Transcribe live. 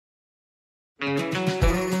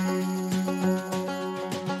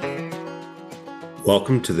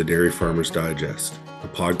Welcome to the Dairy Farmers Digest, a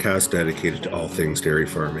podcast dedicated to all things dairy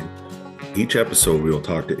farming. Each episode, we will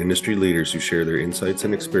talk to industry leaders who share their insights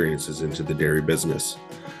and experiences into the dairy business.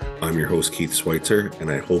 I'm your host, Keith Schweitzer,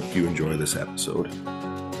 and I hope you enjoy this episode.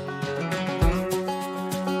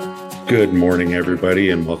 Good morning,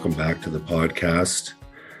 everybody, and welcome back to the podcast.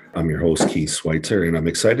 I'm your host, Keith Schweitzer, and I'm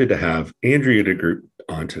excited to have Andrea DeGroot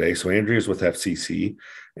on today. So Andrea is with FCC.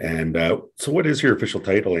 And so what is your official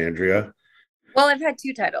title, Andrea? Well, I've had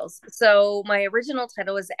two titles. So my original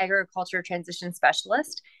title was Agriculture Transition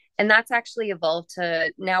Specialist, and that's actually evolved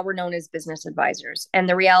to now we're known as business advisors. And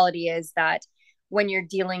the reality is that when you're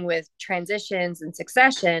dealing with transitions and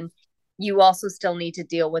succession, you also still need to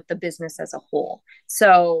deal with the business as a whole.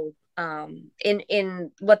 So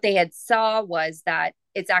in what they had saw was that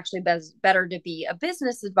it's actually better to be a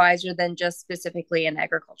business advisor than just specifically an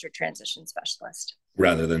agriculture transition specialist.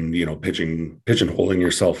 Rather than, pigeonholing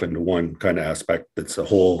yourself into one kind of aspect, that's a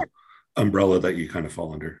whole umbrella that you kind of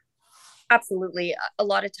fall under. Absolutely. A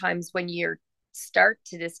lot of times when you start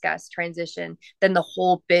to discuss transition, then the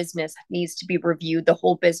whole business needs to be reviewed, the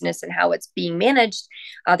whole business and how it's being managed.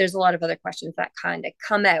 There's a lot of other questions that kind of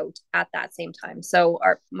come out at that same time. So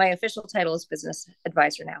my official title is business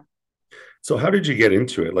advisor now. So how did you get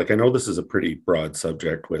into it? Like, I know this is a pretty broad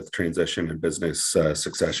subject with transition and business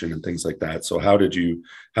succession and things like that. So how did you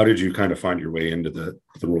kind of find your way into the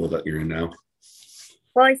role that you're in now?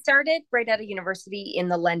 Well, I started right out of university in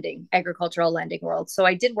the agricultural lending world. So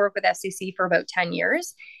I did work with FCC for about 10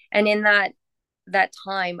 years. And in that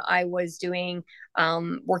time, I was doing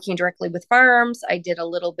working directly with farms. I did a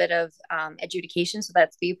little bit of adjudication. So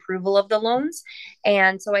that's the approval of the loans.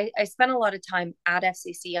 And so I spent a lot of time at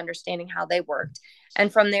FCC understanding how they worked.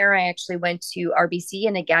 And from there, I actually went to RBC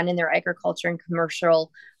and again in their agriculture and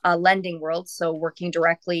commercial lending world. So working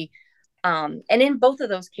directly. And in both of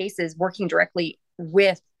those cases, working directly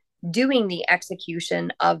with doing the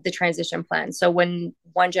execution of the transition plan. So when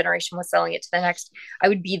one generation was selling it to the next, I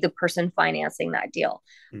would be the person financing that deal.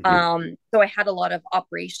 So I had a lot of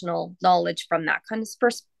operational knowledge from that kind of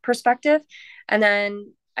perspective. And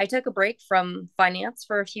then I took a break from finance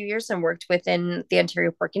for a few years and worked within the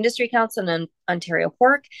Ontario Pork Industry Council and Ontario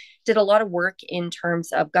Pork, did a lot of work in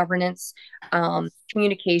terms of governance,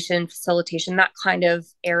 communication, facilitation, that kind of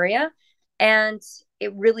area. And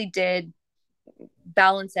it really did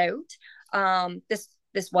balance out.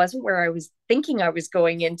 This wasn't where I was thinking I was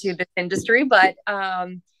going into this industry, but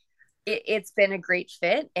it's been a great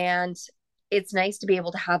fit, and it's nice to be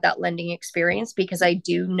able to have that lending experience because I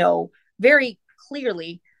do know very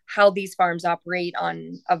clearly how these farms operate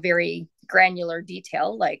on a very granular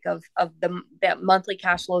detail, like of the monthly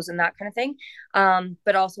cash flows and that kind of thing,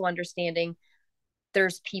 but also understanding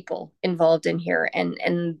there's people involved in here,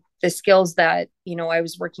 and the skills that I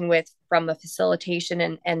was working with from a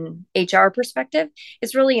facilitation and HR perspective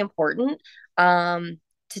is really important to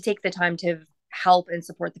take the time to help and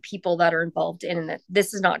support the people that are involved in it.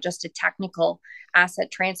 This is not just a technical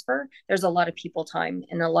asset transfer. There's a lot of people time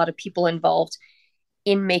and a lot of people involved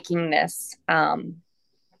in making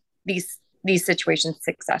these situations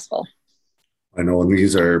successful. I know, and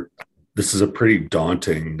this is a pretty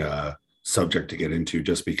daunting subject to get into,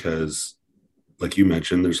 just because, like you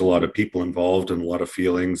mentioned, there's a lot of people involved and a lot of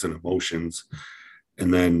feelings and emotions.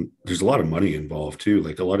 And then there's a lot of money involved too.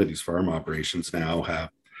 Like, a lot of these farm operations now have,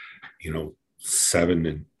 7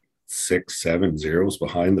 and 6, 7 zeros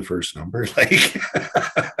behind the first number. Like,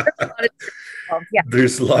 Yeah.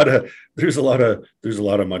 there's a lot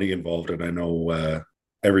of money involved. And I know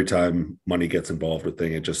every time money gets involved with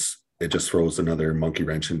thing, it just throws another monkey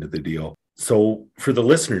wrench into the deal. So for the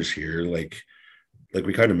listeners here, like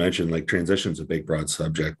we kind of mentioned, like, transition is a big, broad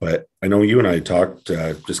subject, but I know you and I talked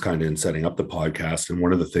just kind of in setting up the podcast. And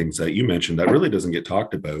one of the things that you mentioned that really doesn't get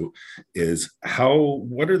talked about is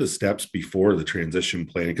what are the steps before the transition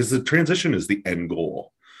plan? Because the transition is the end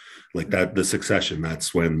goal, like that, the succession,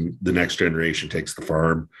 that's when the next generation takes the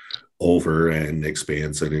farm over and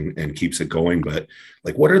expands it and keeps it going. But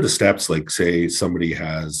like, what are the steps? Like, say somebody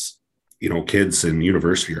has, kids in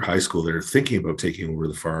university or high school that are thinking about taking over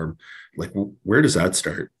the farm. Like, where does that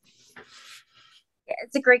start?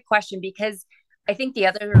 It's a great question because I think the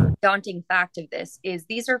other daunting fact of this is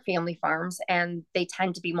these are family farms and they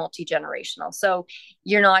tend to be multi-generational. So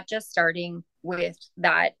you're not just starting with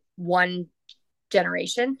that one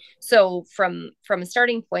generation. So from a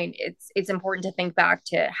starting point, it's important to think back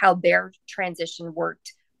to how their transition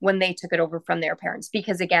worked when they took it over from their parents,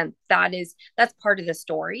 because again, that's part of the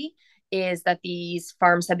story, is that these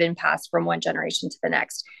farms have been passed from one generation to the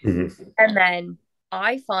next. Mm-hmm. And then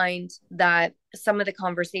I find that some of the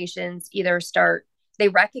conversations either start, they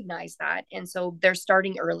recognize that. And so they're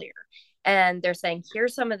starting earlier and they're saying,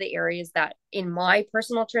 here's some of the areas that in my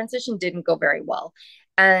personal transition didn't go very well.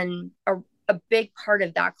 And a big part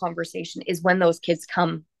of that conversation is when those kids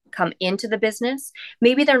come into the business.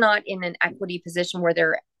 Maybe they're not in an equity position where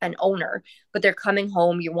they're an owner, but they're coming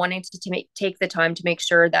home. You're wanting to take the time to make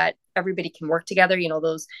sure that everybody can work together. You know,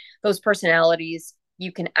 those personalities,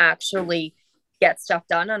 you can actually get stuff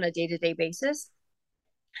done on a day-to-day basis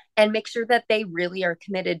and make sure that they really are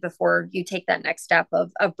committed before you take that next step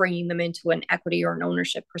of bringing them into an equity or an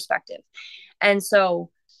ownership perspective. And so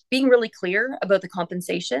being really clear about the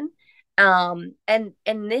compensation, and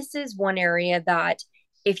this is one area that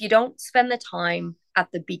if you don't spend the time at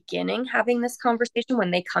the beginning having this conversation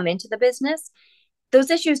when they come into the business,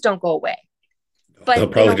 those issues don't go away, but They'll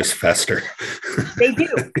probably just fester. they do.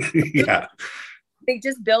 Yeah. They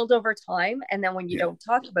just build over time. And then when you Yeah. don't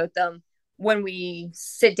talk about them, when we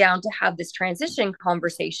sit down to have this transition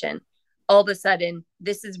conversation, all of a sudden,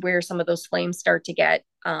 this is where some of those flames start to get,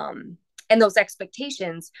 and those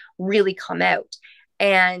expectations really come out.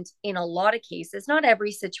 And in a lot of cases, not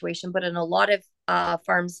every situation, but in a lot of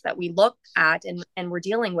farms that we look at and we're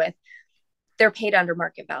dealing with, they're paid under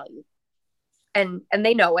market value. And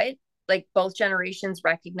they know it. Like both generations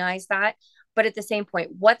recognize that. But at the same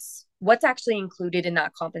point, what's actually included in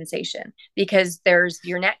that compensation? Because there's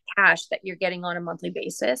your net cash that you're getting on a monthly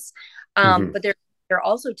basis, Mm-hmm. but there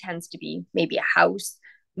also tends to be maybe a house,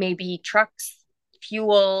 maybe trucks,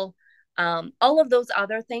 fuel, all of those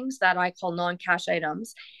other things that I call non-cash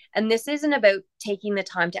items. And this isn't about taking the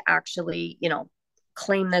time to actually,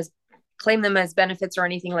 claim this claim them as benefits or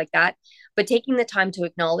anything like that, but taking the time to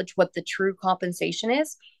acknowledge what the true compensation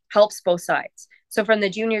is helps both sides. So from the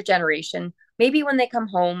junior generation, maybe when they come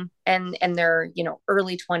home and they're,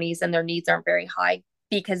 early 20s and their needs aren't very high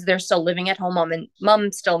because they're still living at home,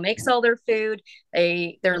 mom still makes all their food,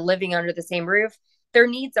 they're living under the same roof, their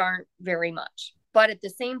needs aren't very much. But at the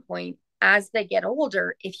same point, as they get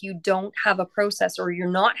older, if you don't have a process or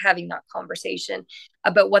you're not having that conversation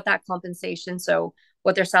about what that compensation, so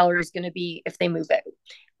what their salary is going to be if they move out,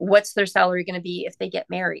 what's their salary going to be if they get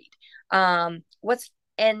married, what's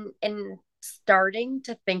and starting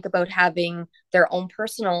to think about having their own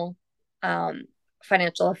personal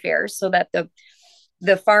financial affairs so that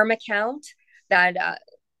the farm account that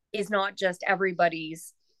is not just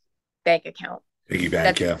everybody's bank account. Piggy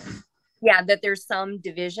bank, That's yeah. yeah, that there's some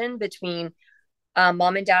division between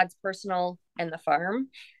mom and dad's personal and the farm.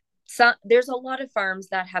 So there's a lot of farms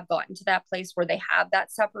that have gotten to that place where they have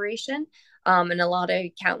that separation, and a lot of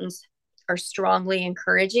accountants are strongly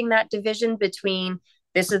encouraging that division between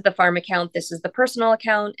this is the farm account, this is the personal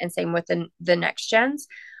account, and same with the next gens.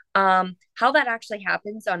 How that actually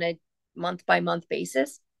happens on a month by month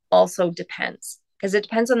basis also depends because it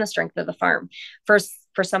depends on the strength of the farm.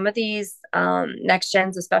 For some of these next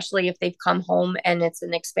gens, especially if they've come home and it's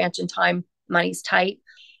an expansion time, money's tight,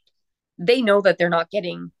 they know that they're not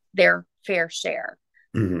getting their fair share.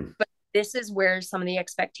 Mm-hmm. But this is where some of the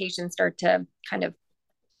expectations start to kind of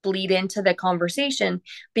bleed into the conversation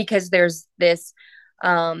because there's this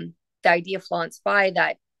the idea flaunts by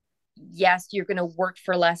that yes, you're going to work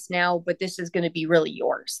for less now, but this is going to be really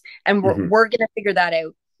yours. And Mm-hmm. we're going to figure that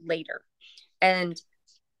out later. And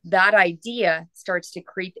that idea starts to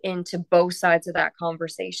creep into both sides of that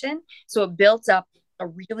conversation. So it builds up a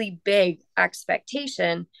really big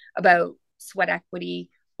expectation about sweat equity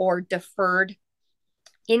or deferred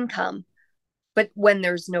income. But when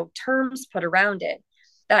there's no terms put around it,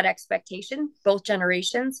 that expectation, both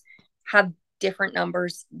generations have different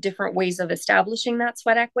numbers, different ways of establishing that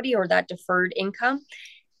sweat equity or that deferred income.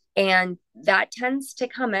 And that tends to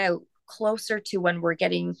come out closer to when we're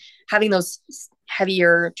having those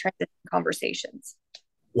heavier transition conversations.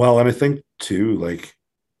 Well, and I think too, like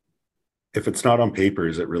if it's not on paper,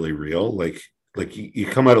 is it really real? Like you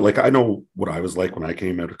come out of like I know what I was like when I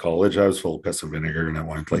came out of college. I was full of piss and vinegar and I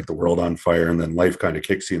wanted like the world on fire. And then life kind of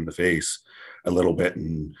kicks you in the face a little bit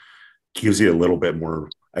and gives you a little bit more,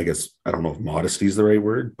 I guess, I don't know if modesty is the right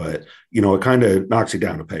word, but it kind of knocks you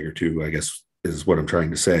down a peg or two, I guess is what I'm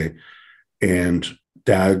trying to say. And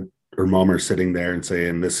dad or mom are sitting there and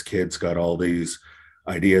saying, this kid's got all these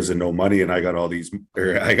ideas and no money, and I got all this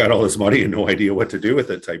money and no idea what to do with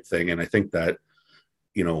it type thing. And I think that,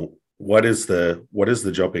 what is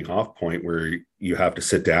the jumping off point where you have to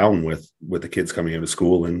sit down with the kids coming out of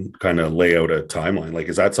school and kind of lay out a timeline? Like,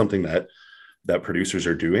 is that something that producers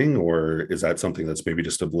are doing, or is that something that's maybe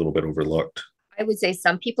just a little bit overlooked? I would say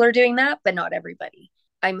some people are doing that, but not everybody.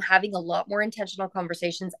 I'm having a lot more intentional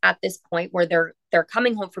conversations at this point where they're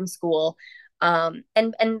coming home from school. And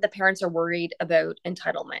the parents are worried about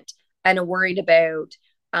entitlement and are worried about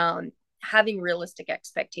um, having realistic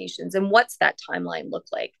expectations and what's that timeline look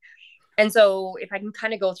like. And so if I can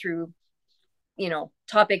kind of go through,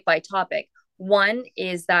 topic by topic, one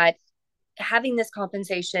is that having this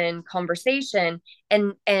compensation conversation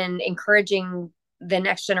and encouraging the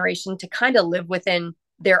next generation to kind of live within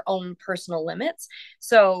their own personal limits.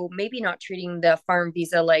 So maybe not treating the farm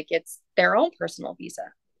visa like it's their own personal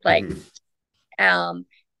visa, like Mm-hmm. um,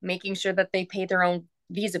 making sure that they pay their own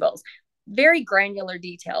visa bills. Very granular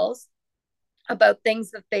details about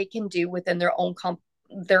things that they can do within their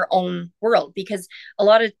own world. Because a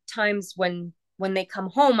lot of times when they come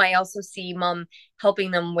home, I also see mom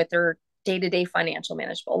helping them with their day-to-day financial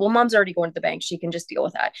management. Well, mom's already going to the bank, she can just deal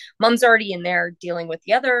with that. Mom's already in there dealing with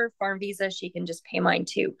the other farm visa, she can just pay mine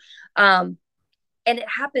too. And it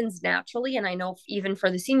happens naturally. And I know even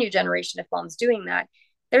for the senior generation, if mom's doing that,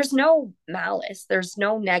 there's no malice, there's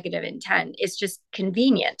no negative intent, it's just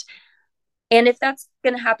convenient. And if that's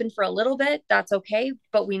going to happen for a little bit, that's okay.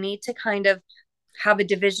 But we need to kind of have a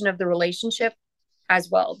division of the relationship as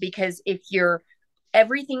well. Because if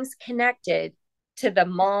everything's connected to the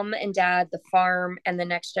mom and dad, the farm, and the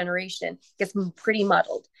next generation, it gets pretty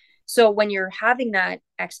muddled. So when you're having that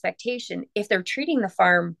expectation, if they're treating the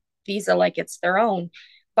farm visa like it's their own,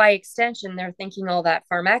 by extension, they're thinking all that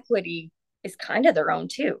farm equity is kind of their own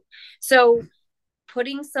too. So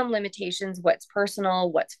putting some limitations, what's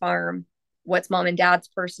personal, what's farm, what's mom and dad's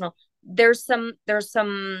personal, there's some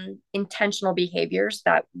intentional behaviors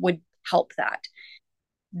that would help that.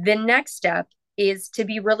 The next step is to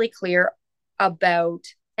be really clear about,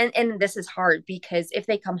 and this is hard because if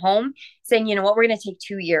they come home saying, you know what, we're going to take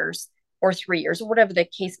 2 years or 3 years or whatever the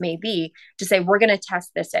case may be, to say we're going to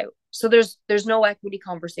test this out. So there's no equity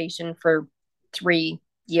conversation for 3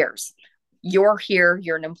 years. You're here,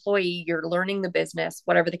 you're an employee, you're learning the business,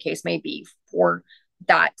 whatever the case may be for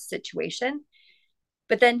that situation.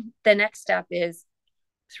 But then the next step is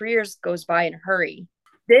 3 years goes by in a hurry.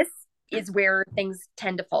 This is where things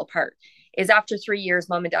tend to fall apart. Is after 3 years,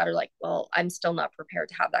 mom and dad are like, well, I'm still not prepared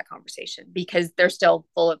to have that conversation because they're still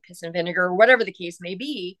full of piss and vinegar or whatever the case may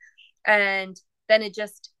be. And then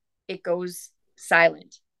it goes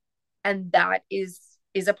silent. And that is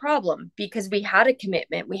a problem because we had a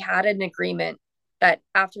commitment, we had an agreement that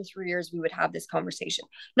after 3 years we would have this conversation.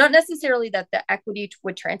 Not necessarily that the equity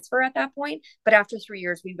would transfer at that point, but after 3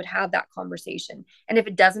 years we would have that conversation. And if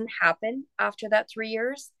it doesn't happen after that 3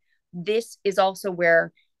 years, this is also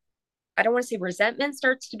where I don't want to say resentment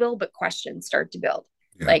starts to build, but questions start to build.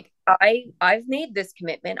 Yeah. Like I've made this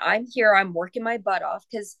commitment, I'm here, I'm working my butt off,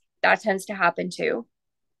 because that tends to happen too.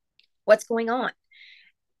 What's going on?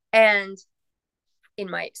 And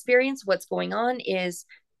in my experience, what's going on is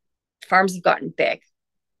farms have gotten big.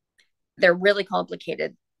 They're really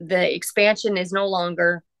complicated. The expansion is no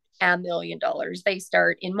longer $1 million. They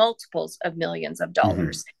start in multiples of millions of Mm-hmm.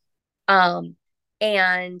 dollars.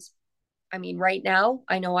 And I mean, right now,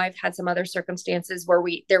 I know I've had some other circumstances where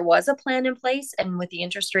there was a plan in place, and with the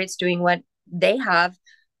interest rates doing what they have,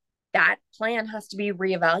 that plan has to be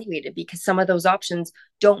reevaluated because some of those options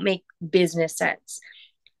don't make business sense.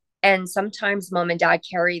 And sometimes mom and dad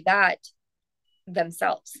carry that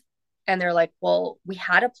themselves. And they're like, well, we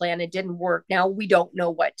had a plan, it didn't work. Now we don't know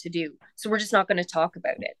what to do. So we're just not going to talk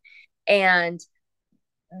about it. And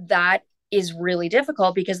that is really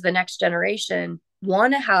difficult because the next generation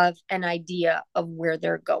want to have an idea of where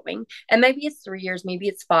they're going. And maybe it's 3 years, maybe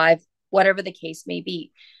it's 5, whatever the case may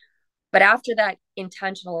be. But after that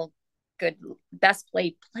intentional, good, best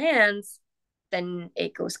laid plans, then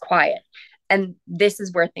it goes quiet. And this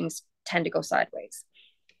is where things tend to go sideways.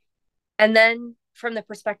 And then from the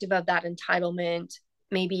perspective of that entitlement,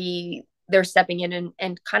 maybe they're stepping in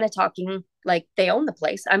and kind of talking like they own the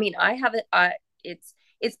place. I mean, I have it.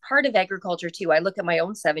 It's part of agriculture too. I look at my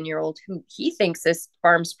own 7-year-old who he thinks this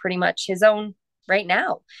farm's pretty much his own right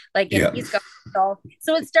now. Like, and Yeah. he's got it all.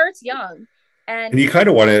 So it starts young. And And you kind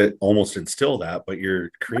of want to almost instill that, but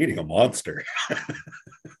you're creating a monster.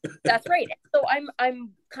 that's right. So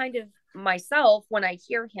I'm kind of myself when I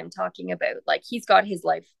hear him talking about, like, he's got his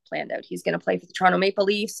life planned out. He's going to play for the Toronto Maple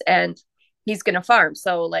Leafs and he's going to farm.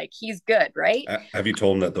 So like he's good, right? Have you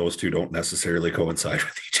told him that those two don't necessarily coincide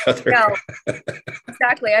with each other? No,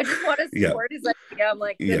 exactly. I just want to Yeah. support his idea. I'm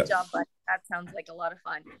like, Yeah. good job, bud. That sounds like a lot of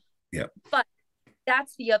fun. Yeah. But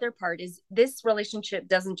that's the other part, is this relationship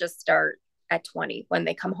doesn't just start at 20 when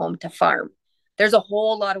they come home to farm. There's a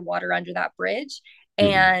whole lot of water under that bridge.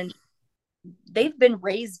 Mm-hmm. And they've been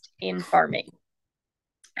raised in farming.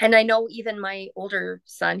 And I know even my older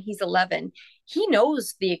son, he's 11, he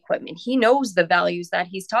knows the equipment, he knows the values that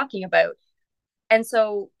he's talking about. And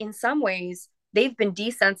so in some ways, they've been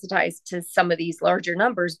desensitized to some of these larger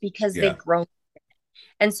numbers because Yeah. they've grown.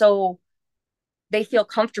 And so they feel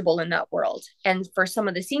comfortable in that world. And for some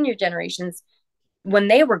of the senior generations, when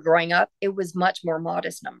they were growing up, it was much more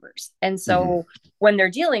modest numbers. And Hmm. so when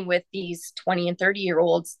they're dealing with these 20 and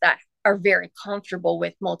 30-year-olds that are very comfortable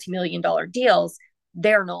with multi-million dollar deals,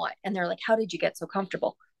 they're not. And they're like, how did you get so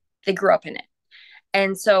comfortable? They grew up in it.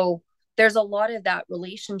 And so there's a lot of that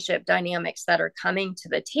relationship dynamics that are coming to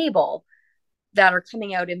the table that are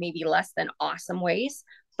coming out in maybe less than awesome ways.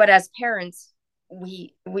 But as parents,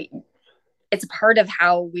 we it's a part of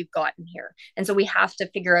how we've gotten here. And so we have to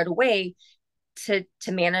figure out a way to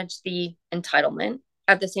manage the entitlement.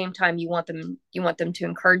 At the same time, you want them to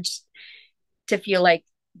encourage to feel like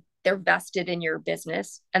they're vested in your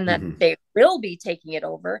business and that Hmm. they will be taking it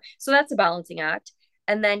over. So that's a balancing act.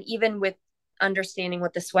 And then even with understanding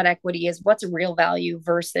what the sweat equity is, what's a real value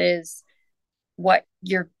versus what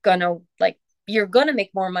you're gonna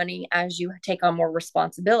make more money as you take on more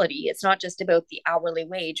responsibility. It's not just about the hourly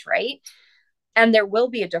wage, right? And there will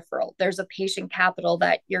be a deferral. There's a patient capital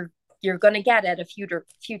that you're going to get at a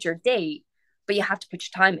future date, but you have to put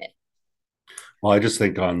your time in. Well, I just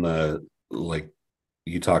think on the like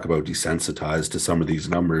you talk about desensitized to some of these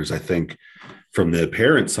numbers. I think from the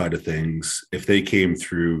parent side of things, if they came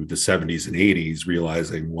through the 70s and 80s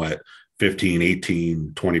realizing what 15,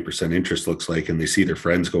 18, 20% interest looks like, and they see their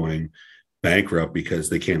friends going bankrupt because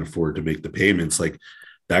they can't afford to make the payments, like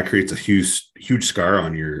that creates a huge scar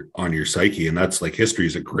on your psyche. And that's like history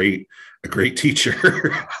is a great teacher.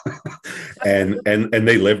 And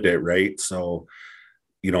they lived it, right? So,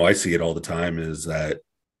 I see it all the time is that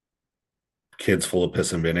kids full of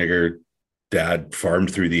piss and vinegar. Dad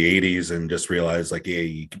farmed through the 80s and just realized like,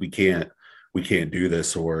 hey, we can't do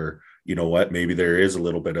this. Or you know what, maybe there is a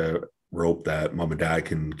little bit of rope that mom and dad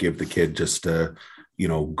can give the kid just to,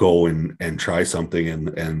 go and try something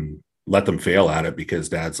and let them fail at it, because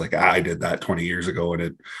dad's like, I did that 20 years ago and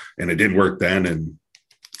it didn't work then, and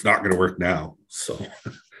it's not going to work now. So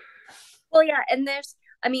Well, yeah, and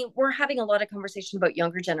I mean, we're having a lot of conversation about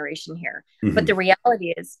younger generation here, but the mhm.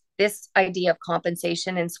 reality is this idea of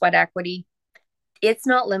compensation and sweat equity, it's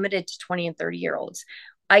not limited to 20 and 30-year-olds.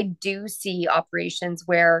 I do see operations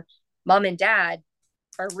where mom and dad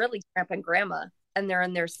are really grandpa and grandma and they're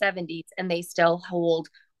in their 70s and they still hold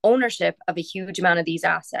ownership of a huge amount of these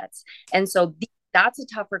assets. And so that's a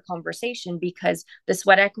tougher conversation because the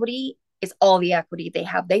sweat equity is all the equity they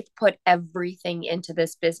have. They've put everything into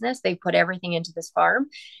this business, they've put everything into this farm,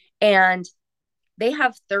 and they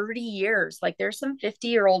have 30 years. Like there's some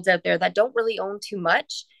 50-year-olds out there that don't really own too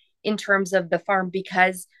much in terms of the farm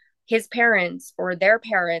because his parents or their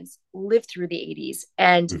parents lived through the 80s,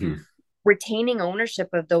 and Mhm. retaining ownership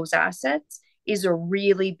of those assets is a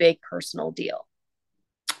really big personal deal.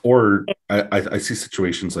 Or I see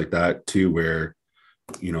situations like that too, where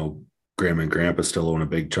you know, grandma and grandpa still own a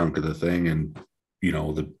big chunk of the thing, and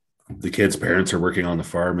the kids' parents are working on the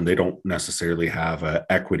farm, and they don't necessarily have a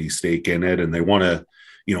equity stake in it, and they want to,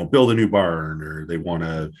 build a new barn, or they want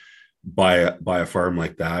to buy a farm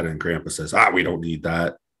like that, and grandpa says, we don't need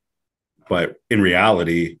that. But in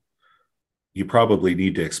reality, you probably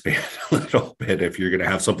need to expand a little bit if you're going to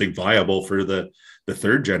have something viable for the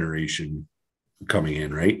third generation coming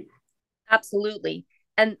in, right? Absolutely.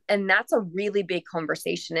 And that's a really big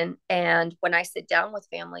conversation. And when I sit down with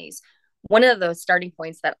families, one of the starting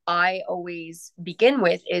points that I always begin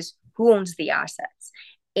with is who owns the assets.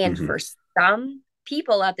 And Mm-hmm. for some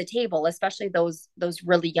people at the table, especially those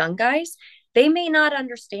really young guys, they may not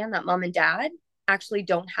understand that mom and dad actually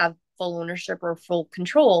don't have full ownership or full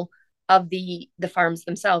control of the farms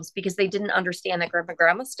themselves because they didn't understand that grandpa and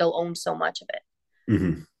grandma still owned so much of it.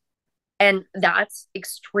 Mm-hmm. And that's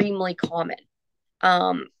extremely common.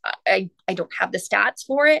 I don't have the stats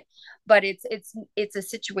for it, but it's a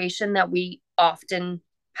situation that we often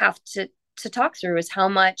have to talk through is how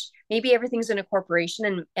much maybe everything's in a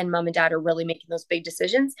corporation and mom and dad are really making those big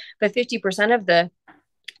decisions, but 50% of the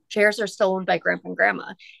shares are still owned by grandpa and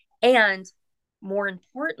grandma. And more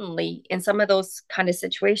importantly, in some of those kind of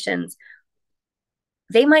situations,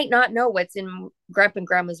 they might not know what's in grandpa and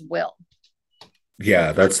grandma's will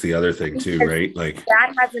Yeah, that's the other thing too, because right? Like,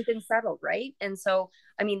 that hasn't been settled, right? And so,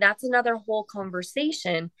 I mean, that's another whole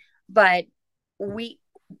conversation, but we,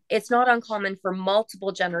 it's not uncommon for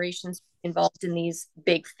multiple generations involved in these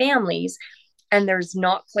big families, and there's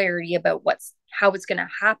not clarity about how it's going to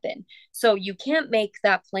happen. So you can't make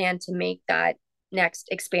that plan to make that next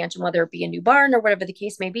expansion, whether it be a new barn or whatever the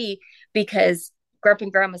case may be, because grandpa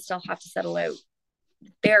and grandma still have to settle out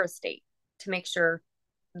their estate to make sure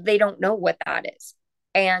they don't know what that is.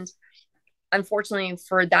 And unfortunately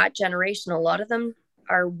for that generation, a lot of them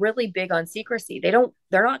are really big on secrecy. They're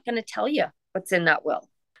not going to tell you what's in that will.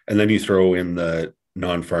 And then you throw in the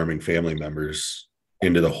non-farming family members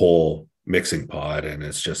into the whole mixing pot, and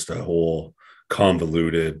it's just a whole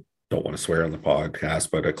convoluted, don't want to swear on the podcast,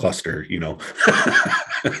 but a cluster,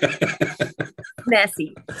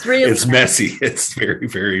 Messy. It's really it's messy. messy. It's very,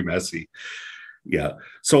 very messy. Yeah.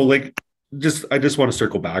 So like I just want to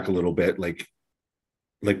circle back a little bit. Like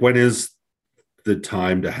when is the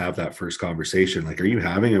time to have that first conversation? Like, are you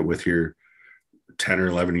having it with your 10 or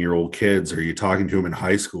 11-year-old kids? Are you talking to them in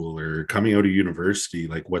high school or coming out of university?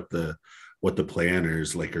 Like what the plan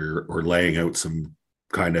is like, or laying out some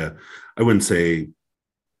kind of, I wouldn't say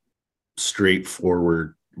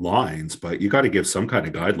straightforward lines, but you got to give some kind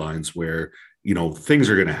of guidelines where, things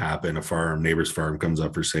are going to happen. Neighbor's farm comes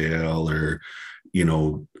up for sale, or,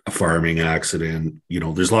 a farming accident.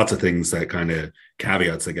 There's lots of things that kind of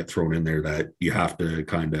caveats that get thrown in there that you have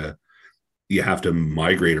to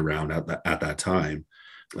migrate around at that time.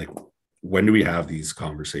 Like, when do we have these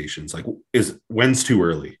conversations? Like, when's too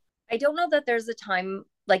early? I don't know that there's a time,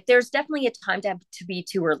 like there's definitely a time to be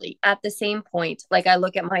too early. At the same point, like I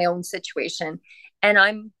look at my own situation and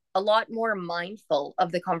I'm a lot more mindful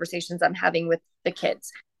of the conversations I'm having with the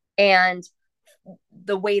kids. And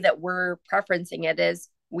the way that we're preferencing it is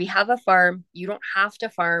we have a farm, you don't have to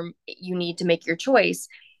farm, you need to make your choice.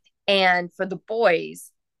 And for the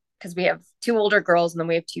boys, because we have two older girls and then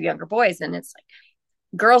we have two younger boys, and it's like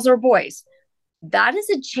girls or boys, that is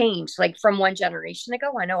a change like from one generation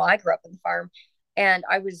ago. I know I grew up in the farm and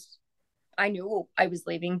I knew I was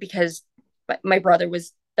leaving because my brother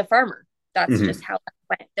was the farmer. That's Mm-hmm. just how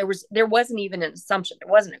that went. There wasn't even an assumption.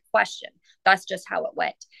 There wasn't a question. That's just how it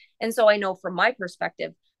went. And so I know from my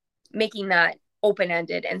perspective, making that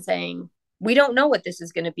open-ended and saying, we don't know what this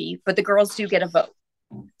is going to be, but the girls do get a vote.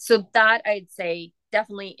 So that I'd say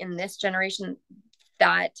definitely in this generation,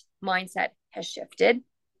 that mindset has shifted.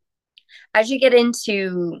 As you get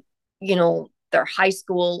into, their high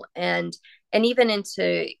school and even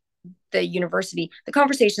into the university, the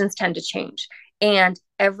conversations tend to change. And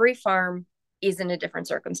every farm is in a different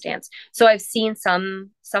circumstance. So I've seen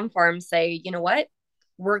some farms say, you know what,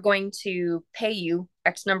 we're going to pay you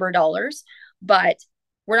X number of dollars, but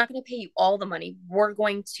we're not going to pay you all the money. We're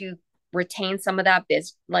going to retain some of that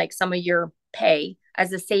like some of your pay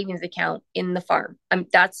as a savings account in the farm.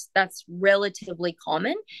 That's relatively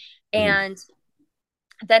common. Mm-hmm. And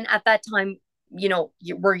then at that time, you're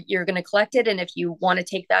going to collect it. And if you want to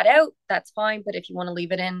take that out, that's fine. But if you want to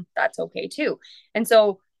leave it in, that's okay too. And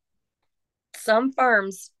so some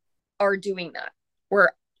farms are doing that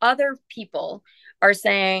where other people are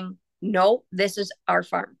saying, no, this is our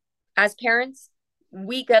farm. As parents,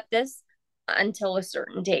 we get this until a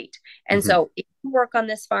certain date. And Mm-hmm. so if you work on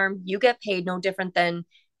this farm, you get paid no different than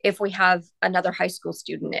if we have another high school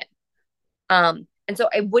student in. And so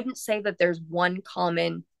I wouldn't say that there's one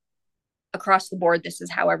common across the board, this is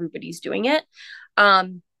how everybody's doing it.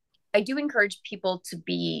 I do encourage people to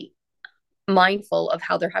be mindful of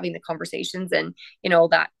how they're having the conversations, and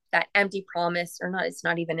that empty promise, or not, it's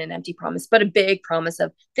not even an empty promise, but a big promise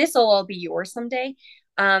of this will all be yours someday.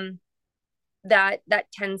 That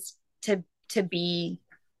tends to be,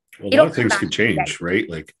 Well, a lot it'll of come things back. could change, right?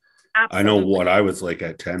 Like, I know Absolutely. what I was like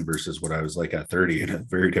at 10 versus what I was like at 30, and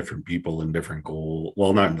very different people and different goal.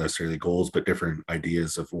 Well, not necessarily goals, but different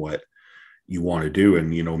ideas of what you want to do. And,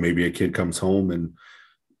 maybe a kid comes home and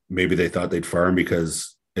maybe they thought they'd farm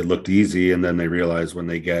because it looked easy. And then they realize when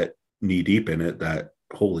they get knee deep in it that,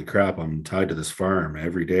 holy crap, I'm tied to this farm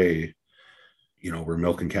every day. We're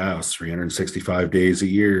milking cows 365 days a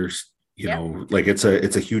year. Yep. Like it's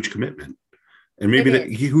a huge commitment. And It maybe that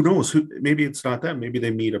is. who knows, maybe it's not them. Maybe they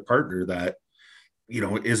meet a partner that,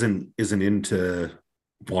 isn't into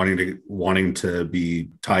wanting to be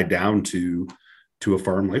tied down to a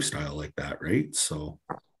farm lifestyle like that, right? So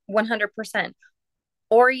 100%.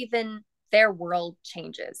 Or even their world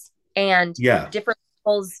changes and yeah. different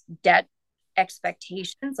people's debt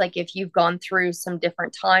expectations. Like if you've gone through some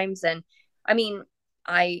different times, and I mean,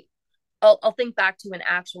 I I'll think back to an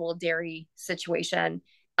actual dairy situation,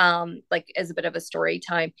 like as a bit of a story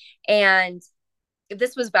time. And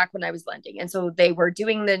this was back when I was lending, and so they were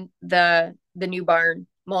doing the new barn,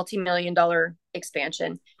 multi-million-dollar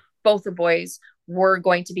expansion. Both the boys were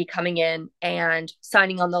going to be coming in and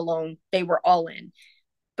signing on the loan. They were all in,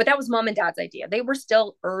 but that was mom and dad's idea. They were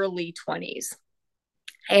still early 20s,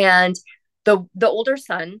 and the older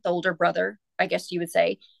son, the older brother, I guess you would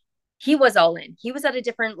say, he was all in. He was at a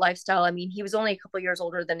different lifestyle. I mean, he was only a couple years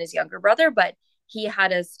older than his younger brother, but he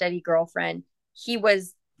had a steady girlfriend. He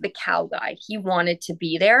was the cow guy. He wanted to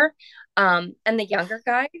be there. And the younger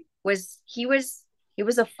guy was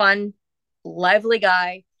a fun, lively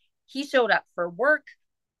guy. He showed up for work,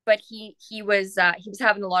 but he was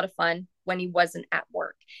having a lot of fun when he wasn't at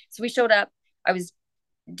work. So we showed up. I was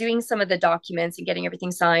doing some of the documents and getting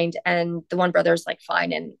everything signed, and the one brother's like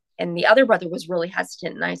fine, and the other brother was really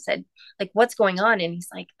hesitant. And I said, like, what's going on? And he's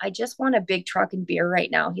like, I just want a big truck and beer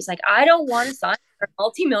right now. He's like, I don't want to sign for a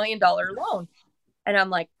multi-million-dollar loan. And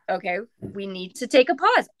I'm like, okay, we need to take a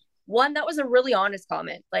pause. One, that was a really honest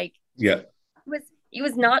comment. Like, Yeah. he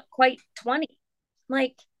was not quite 20.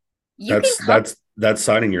 Like, you can That's come. that's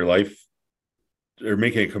signing your life or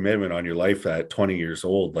making a commitment on your life at 20 years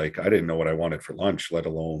old. Like I didn't know what I wanted for lunch, let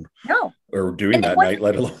alone No. or doing And it that wasn't night,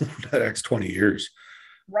 let alone the next 20 years.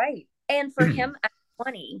 right. And for him at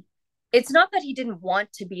 20, it's not that he didn't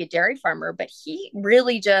want to be a dairy farmer, but he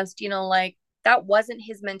really just, like that wasn't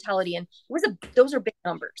his mentality. And those are big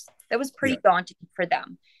numbers. That was Yeah. pretty daunting for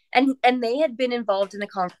them. And they had been involved in the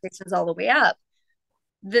conversations all the way up.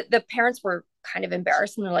 The parents were kind of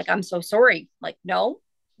embarrassed and they're like, I'm so sorry. Like, no,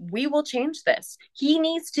 we will change this. He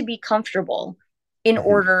needs to be comfortable in Mhm.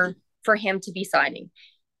 order for him to be signing.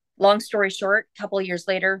 Long story short, a couple of years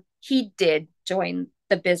later, he did join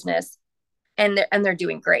the business, and they're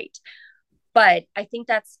doing great. But I think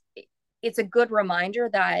it's a good reminder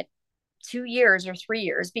that 2 years or 3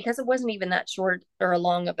 years, because it wasn't even that short or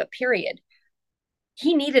long of a period,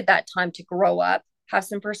 he needed that time to grow up, have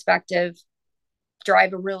some perspective,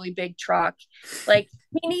 drive a really big truck. Like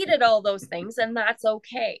he needed all those things, and that's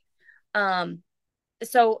okay. Um,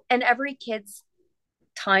 and every kid's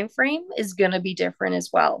time frame is going to be different as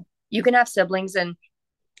well. You can have siblings, and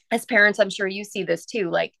as parents, I'm sure you see this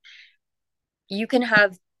too. Like you can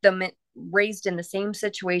have them raised in the same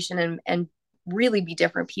situation and really be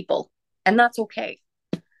different people, and that's okay.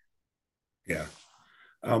 Yeah.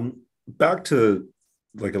 Back to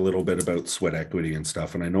like a little bit about sweat equity and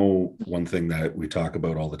stuff. And I know one thing that we talk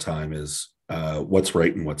about all the time is what's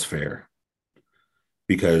right and what's fair.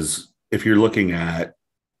 Because if you're looking at,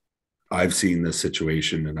 I've seen this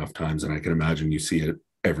situation enough times, and I can imagine you see it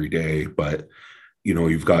every day, but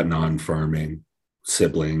you've got non-farming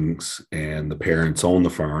siblings and the parents own the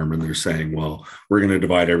farm and they're saying, well, we're going to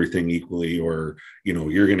divide everything equally, or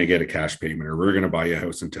you're going to get a cash payment, or we're going to buy you a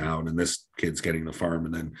house in town, and this kid's getting the farm.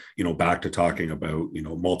 And then back to talking about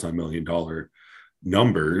multi-million dollar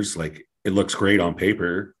numbers. Like it looks great on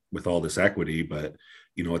paper with all this equity, but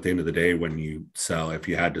at the end of the day, when you sell, if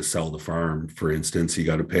you had to sell the farm, for instance, you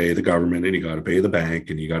got to pay the government and you got to pay the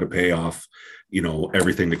bank and you got to pay off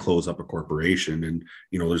everything to close up a corporation. And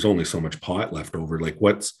there's only so much pot left over. Like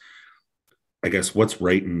what's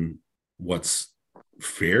right and what's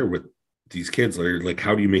fair with these kids? Like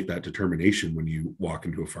how do you make that determination when you walk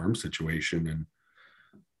into a farm situation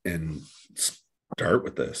and start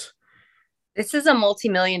with this? This is a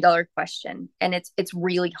multi-million-dollar question, and it's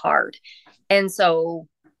really hard. And so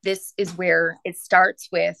this is where it starts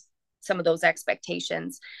with some of those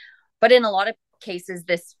expectations. But in a lot of cases,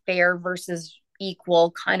 this fair versus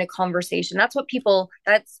equal kind of conversation,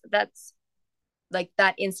 that's like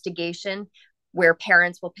that instigation where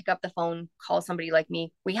parents will pick up the phone, call somebody like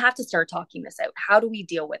me. We have to start talking this out. How do we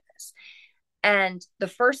deal with this? And the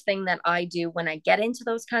first thing that I do when I get into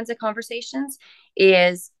those kinds of conversations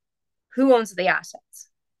is, who owns the assets?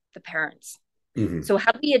 The parents. Mm-hmm. So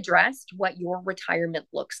have we addressed what your retirement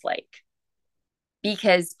looks like?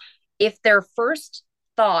 Because if their first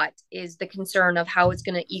thought is the concern of how it's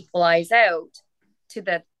going to equalize out to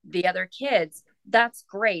the other kids, that's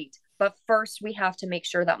great. But first, we have to make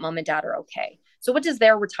sure that mom and dad are okay. So what does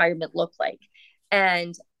their retirement look like?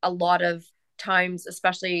 And a lot of times,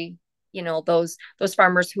 especially those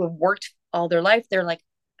farmers who have worked all their life, they're like,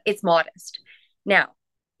 it's modest. Now,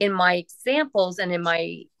 in my examples and in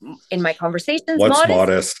my conversations, What's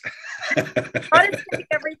modest modest? Modest could be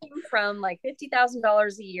everything from like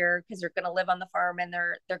 $50,000 a year because they're going to live on the farm and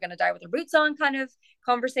they're going to die with their boots on kind of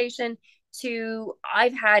conversation, to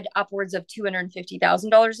I've had upwards of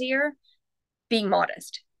 $250,000 a year being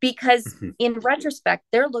modest, because in retrospect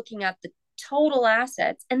they're looking at the total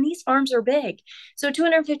assets, and these farms are big. So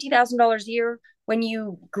 $250,000 a year when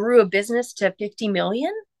you grew a business to 50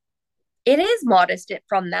 million, it is modest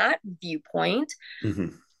from that viewpoint.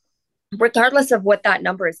 Mm-hmm. Regardless of what that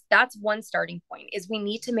number is, that's one starting point. Is we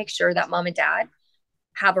need to make sure that mom and dad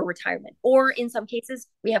have a retirement, or in some cases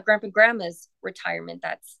we have grandpa and grandma's retirement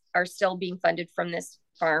that's are still being funded from this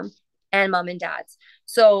farm, and mom and dad's.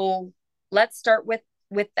 So let's start with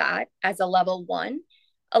that as a level one.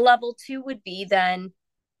 A level two would be then,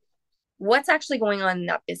 what's actually going on in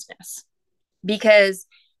that business? Because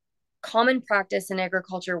common practice in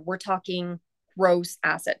agriculture, we're talking gross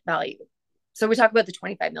asset value. So we talk about the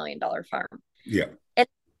 $25 million farm. Yeah. And,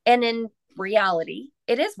 and in reality,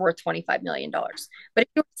 it is worth $25 million. But if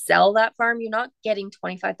you sell that farm, you're not getting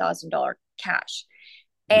 $25,000 cash.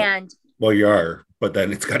 No. And well, you are, but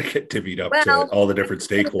then it's got to get divvied up to well, all the different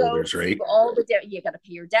stakeholders, right? all the debt, you got to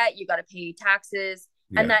pay your debt, you got to pay taxes,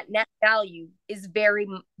 and Yeah. that net value is very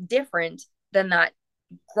different than that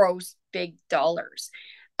gross big dollars.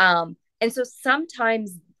 And so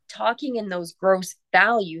sometimes talking in those gross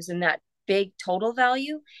values and that big total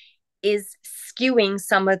value is skewing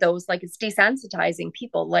some of those, like it's desensitizing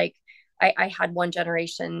people. Like I had one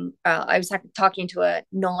generation, I was talking to a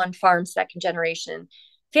non-farm second generation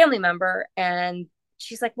family member, and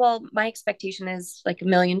she's like, well, my expectation is like $1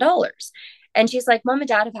 million. And she's like, mom and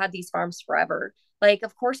dad have had these farms forever. Like,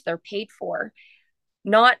 of course they're paid for.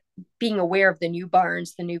 Not being aware of the new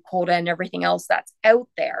barns, the new quota, and everything else that's out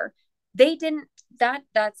there. They didn't, that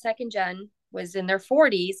second gen was in their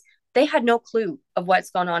 40s. They had no clue of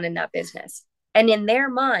what's gone on in that business. And in their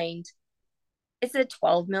mind, it's a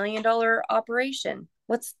 $12 million operation.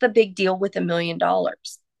 What's the big deal with $1 million?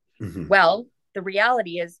 Mm-hmm. Well, the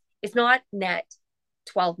reality is it's not net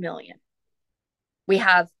 12 million. We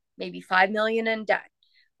have maybe 5 million in debt.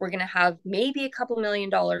 We're going to have maybe a couple $1 million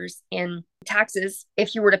in taxes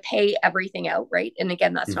if you were to pay everything out, right? And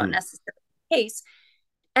again, that's not necessarily the case.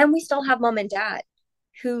 And we still have mom and dad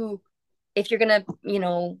who, if you're going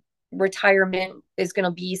to, retirement is going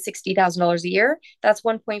to be $60,000 a year. That's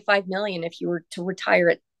 1.5 million if you were to retire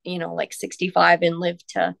at, like 65 and live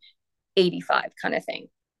to 85 kind of thing.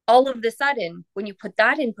 All of a sudden, when you put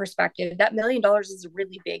that in perspective, that $1 million is a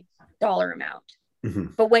really big dollar amount. Mm-hmm.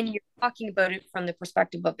 But when you're talking about it from the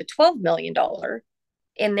perspective of the $12 million,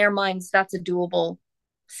 in their minds, that's a doable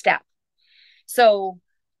step. So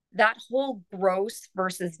that whole gross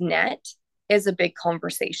versus net is a big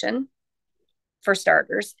conversation for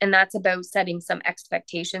starters. And that's about setting some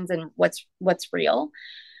expectations and what's real.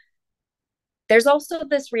 There's also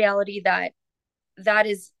this reality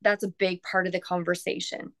that's a big part of the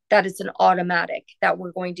conversation, that it's an automatic, that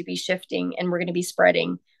we're going to be shifting and we're going to be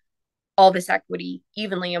spreading all this equity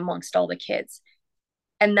evenly amongst all the kids.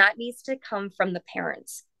 And that needs to come from the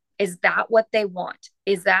parents. Is that what they want?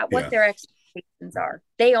 Is that what their expectations are?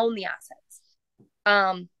 They own the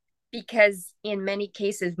assets. Because in many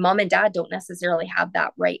cases, mom and dad don't necessarily have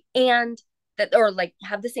that right, and that, or like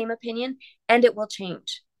have the same opinion, and it will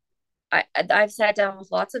change. I've sat down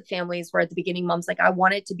with lots of families where at the beginning, mom's like, I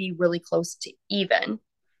want it to be really close to even.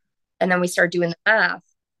 And then we start doing the math.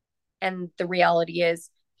 And the reality is,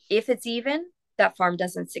 if it's even, that farm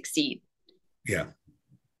doesn't succeed. Yeah.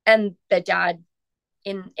 And the dad,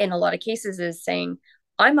 in a lot of cases, is saying,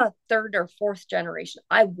 I'm a third or fourth generation.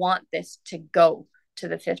 I want this to go to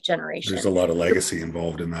the fifth generation. There's a lot of legacy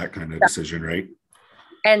involved in that kind of decision, right?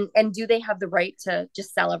 And do they have the right to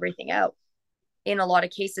just sell everything out? In a lot of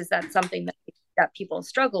cases, that's something that people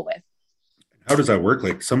struggle with. How does that work?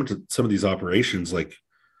 Like some of these operations, like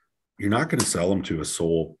you're not going to sell them to a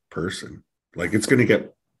sole person. Like it's going to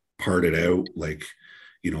get parted out. Like,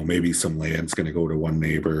 maybe some land's going to go to one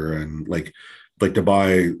neighbor, and like to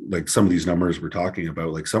buy like some of these numbers we're talking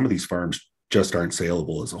about, like some of these farms just aren't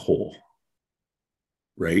saleable as a whole.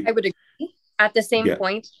 Right. I would agree. At the same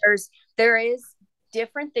point, there is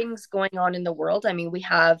different things going on in the world. I mean, we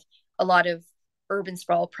have a lot of urban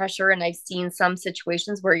sprawl pressure, and I've seen some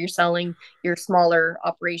situations where you're selling your smaller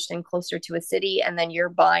operation closer to a city, and then you're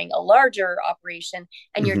buying a larger operation,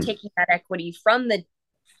 and you're taking that equity from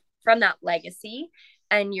that legacy,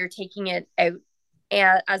 and you're taking it out,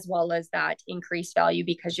 as well as that increased value,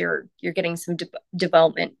 because you're getting some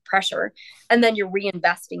development pressure, and then you're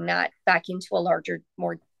reinvesting that back into a larger,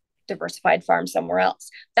 more diversified farm somewhere else.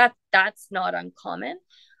 That's not uncommon.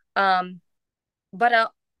 But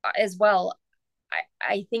as well,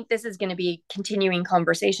 I think this is going to be a continuing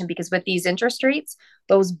conversation, because with these interest rates,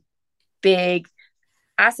 those big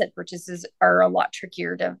asset purchases are a lot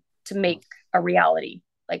trickier to make a reality.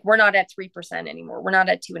 Like we're not at 3% anymore. We're not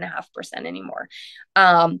at 2.5% anymore.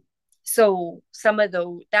 So some of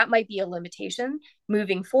that might be a limitation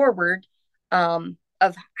moving forward,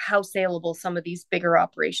 of how saleable some of these bigger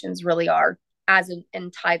operations really are as an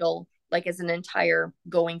entire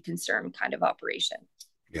going concern kind of operation.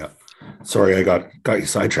 Yeah. Sorry, I got you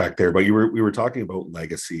sidetracked there, but we were talking about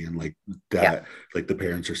legacy and like that, like the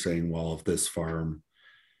parents are saying, well, if this farm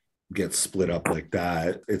gets split up like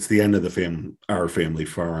that, it's the end of our family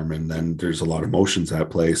farm. And then there's a lot of emotions at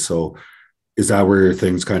play. So is that where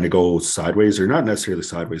things kind of go sideways, or not necessarily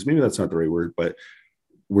sideways? Maybe that's not the right word, but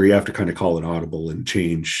where you have to kind of call an audible and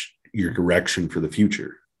change your direction for the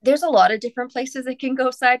future. there's a lot of different places it can go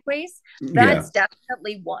sideways. Yeah. That's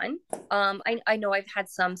definitely one. I know I've had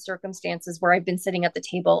some circumstances where I've been sitting at the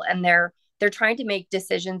table and they're trying to make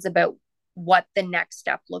decisions about what the next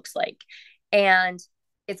step looks like. And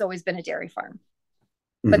it's always been a dairy farm.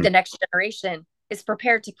 But the Hmm. next generation is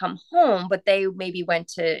prepared to come home, but they maybe went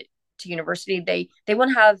to university. They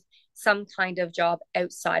want to have some kind of job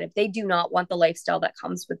outside of, they do not want the lifestyle that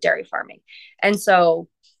comes with dairy farming. And so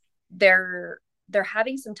they're they're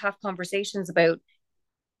having some tough conversations about,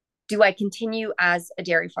 do I continue as a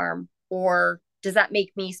dairy farm, or does that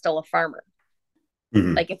make me still a farmer?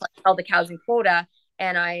 Hmm. Like if I sell the cows in quota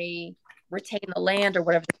and I retain the land or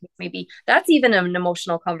whatever the case may be, that's even an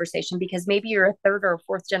emotional conversation, because maybe you're a third or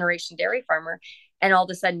fourth generation dairy farmer, and all of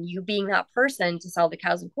a sudden you being that person to sell the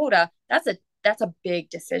cows in quota, that's a big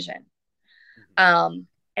decision. Um,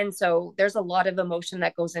 and so there's a lot of emotion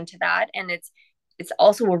that goes into that, and it's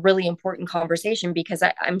also a really important conversation, because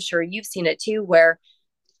I'm sure you've seen it too, where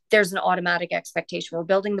there's an automatic expectation. We're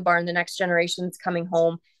building the barn, the next generation's coming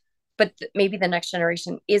home, but maybe the next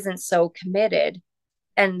generation isn't so committed,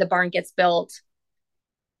 and the barn gets built.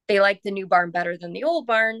 They like the new barn better than the old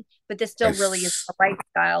barn, but this I, still really is a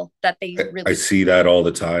lifestyle that they I really. see that all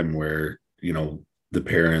the time where, the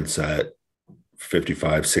parents at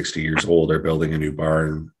 55, 60 years old are building a new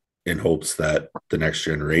barn in hopes that the next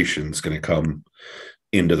generation is going to come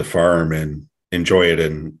into the farm and enjoy it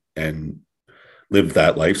and live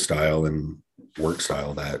that lifestyle and work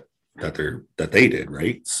style that they did,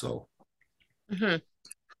 right? So Mhm.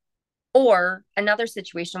 Or another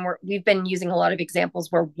situation where we've been using a lot of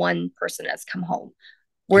examples where one person has come home,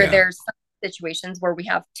 where yeah. there's some situations where we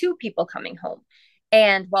have two people coming home.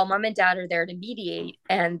 And while mom and dad are there to mediate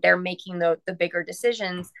and they're making the bigger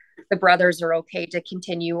decisions, the brothers are okay to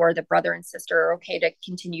continue, or the brother and sister are okay to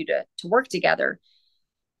continue to work together.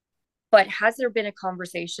 But has there been a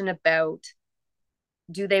conversation about,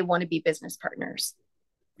 do they want to be business partners?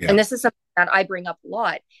 And Yeah. this is something that I bring up a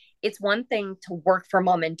lot. It's one thing to work for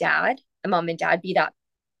mom and dad, and mom and dad be that,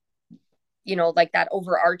 like that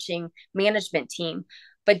overarching management team.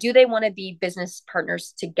 But do they want to be business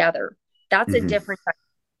partners together? That's a Hmm. different.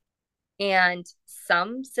 And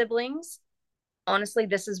some siblings, honestly,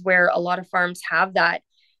 this is where a lot of farms have that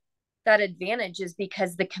advantage, is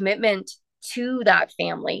because the commitment to that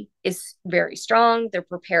family is very strong. They're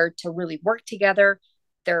prepared to really work together.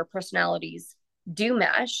 Their personalities do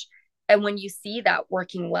mesh. And when you see that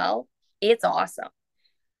working well, it's awesome.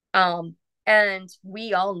 Um, and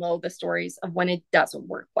we all know the stories of when it doesn't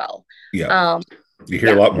work well. Yeah. Um, You hear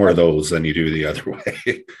a yeah, lot more of those than you do the other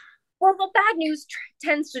way. well, the bad news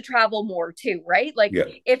tends to travel more too, right? Like Yeah.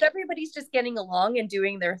 if everybody's just getting along and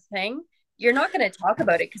doing their thing, you're not going to talk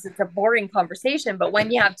about it because it's a boring conversation. But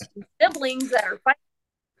when you have two siblings that are fighting,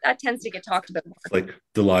 that tends to get talked about more. It's like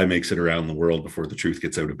the lie makes it around the world before the truth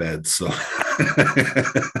gets out of bed. So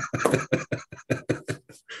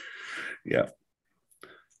yeah.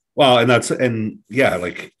 Well, and yeah,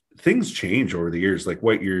 like things change over the years. Like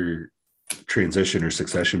what your transition or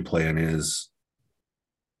succession plan is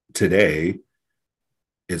today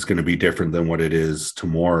is going to be different than what it is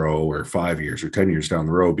tomorrow or 5 years or 10 years down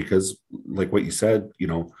the road, because like what you said,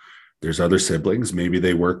 there's other siblings, maybe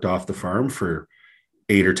they worked off the farm for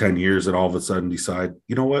 8 or 10 years and all of a sudden decide,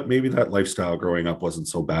 you know what, maybe that lifestyle growing up wasn't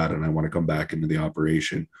so bad and I want to come back into the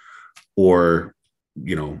operation. Or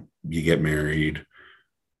you get married,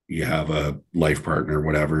 you have a life partner,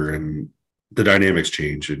 whatever, and the dynamics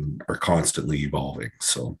change and are constantly evolving.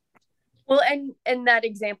 So Well, and that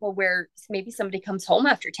example where maybe somebody comes home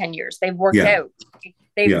after 10 years, they've worked yeah. out,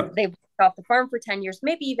 they've Yeah. they've worked off the farm for 10 years,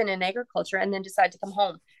 maybe even in agriculture, and then decide to come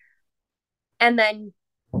home. And then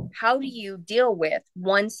how do you deal with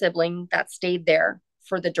one sibling that stayed there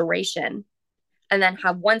for the duration, and then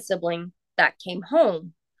have one sibling that came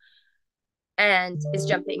home and is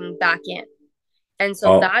jumping back in? And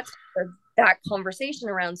so Oh, that conversation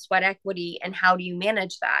around sweat equity and how do you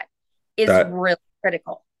manage that is that really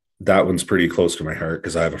critical. that one's pretty close to my heart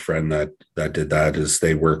because I have a friend that did that. Is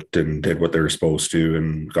they worked and did what they were supposed to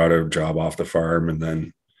and got a job off the farm, and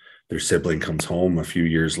then their sibling comes home a few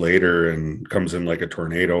years later and comes in like a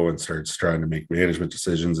tornado and starts trying to make management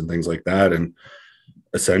decisions and things like that. And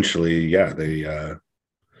essentially, yeah, they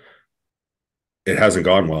it hasn't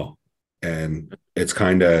gone well, and it's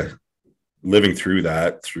kind of living through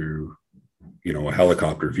that through a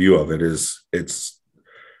helicopter view of it. It's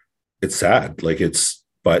sad, like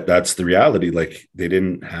but that's the reality. Like they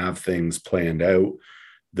didn't have things planned out,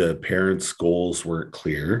 the parents' goals weren't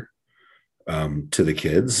clear to the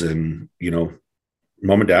kids, and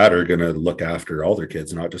mom and dad are going to look after all their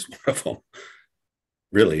kids, not just one of them,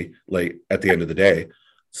 really, like at the end of the day.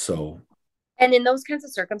 So, And in those kinds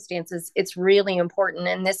of circumstances, it's really important.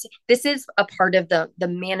 And this is a part of the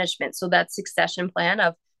management. So that succession plan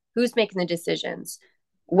of who's making the decisions,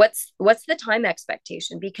 what's the time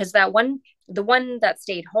expectation? Because the one that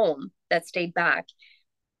stayed home, that stayed back,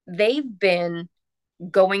 they've been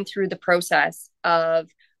going through the process of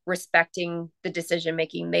respecting the decision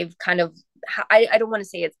making. They've kind of, I don't want to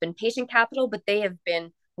say it's been patient capital, but they have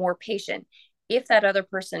been more patient. If that other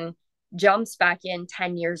person jumps back in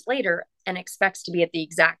 10 years later and expects to be at the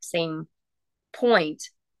exact same point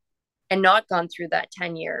and not gone through that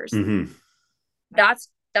 10 years, mhm. that's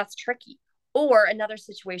tricky. Or another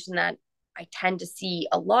situation that I tend to see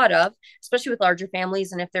a lot of, especially with larger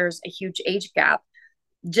families, and if there's a huge age gap,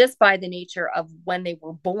 just by the nature of when they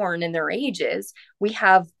were born and their ages, we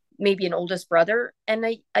have maybe an oldest brother and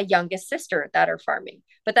a youngest sister that are farming.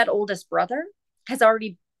 But that oldest brother has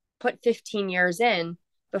already put 15 years in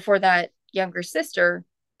before that younger sister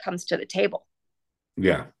comes to the table.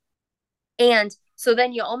 Yeah. And so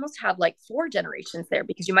then you almost have like four generations there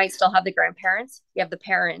because you might still have the grandparents, you have the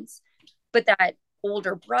parents, but that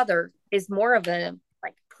older brother is more of a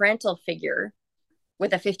like parental figure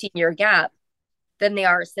with a 15-year gap than they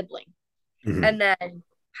are a sibling. Mhm. And then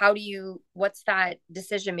what's that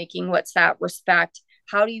decision making? What's that respect?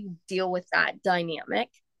 How do you deal with that dynamic?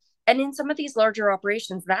 And in some of these larger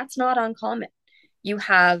operations, that's not uncommon. You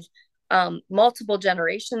have multiple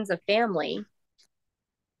generations of family,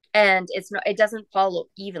 and it doesn't follow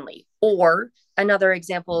evenly. Or another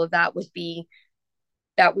example of that would be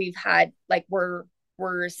that we've had like we're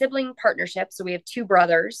sibling partnerships, so we have two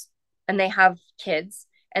brothers and they have kids,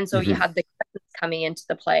 and so you Mhm. have the cousins coming into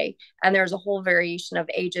the play, and there's a whole variation of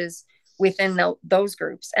ages within those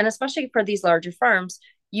groups. And especially for these larger farms,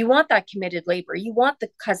 you want that committed labor, you want the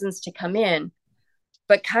cousins to come in,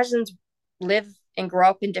 but cousins live and grow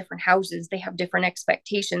up in different houses, they have different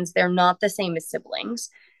expectations, they're not the same as siblings.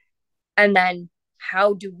 And then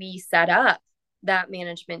how do we set up that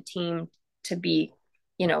management team to be,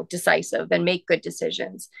 decisive and make good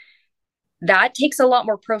decisions? That takes a lot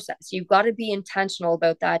more process. You've got to be intentional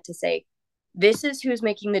about that, to say, this is who's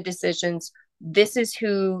making the decisions. This is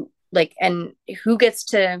who, like, and who gets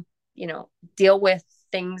to, deal with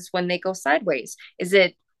things when they go sideways. Is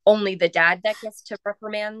it only the dad that gets to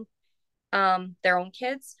reprimand their own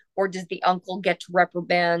kids, or does the uncle get to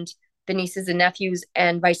reprimand the nieces and nephews,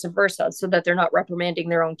 and vice versa, so that they're not reprimanding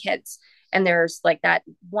their own kids? And there's like that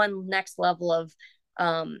one next level of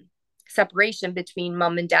um, separation between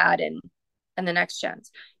mom and dad and the next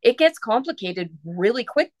gens. It gets complicated really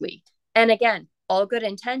quickly. And again, all good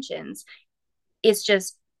intentions. It's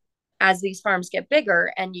just as these farms get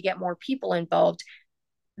bigger and you get more people involved,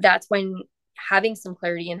 that's when having some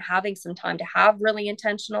clarity and having some time to have really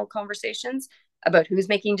intentional conversations about who's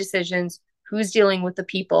making decisions, who's dealing with the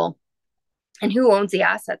people, and who owns the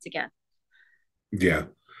assets again. Yeah.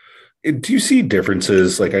 Do you see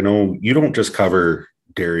differences? Like, I know you don't just cover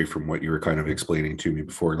dairy from what you were kind of explaining to me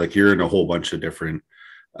before. Like, you're in a whole bunch of different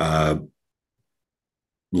uh,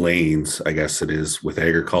 lanes, I guess it is, with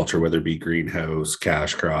agriculture, whether it be greenhouse,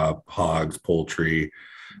 cash crop, hogs, poultry.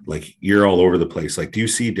 Like, you're all over the place. Like, do you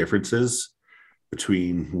see differences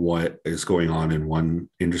between what is going on in one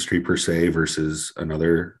industry per se versus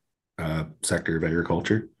another sector of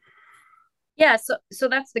agriculture? Yeah, so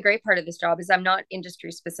that's the great part of this job is I'm not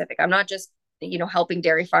industry specific. I'm not just helping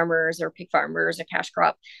dairy farmers or pig farmers or cash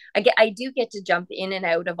crop. I do get to jump in and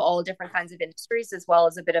out of all different kinds of industries as well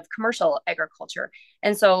as a bit of commercial agriculture.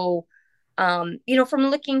 And so from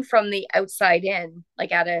looking from the outside in,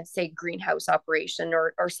 like at a say greenhouse operation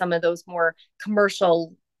or some of those more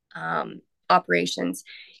commercial operations,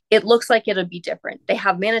 it looks like it'll be different. They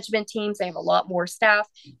have management teams, they have a lot more staff,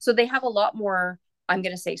 so they have a lot more, I'm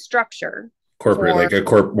going to say, structure Corporate, for, like a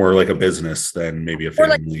corp, more like a business than maybe a or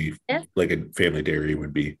like, family, eh, like a family dairy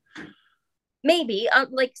would be. maybe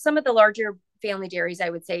like some of the larger family dairies,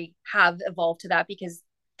 I would say, have evolved to that because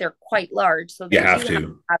they're quite large, so You they have do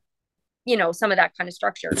to. have some of that kind of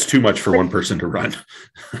structure. It's too much for But one person to run.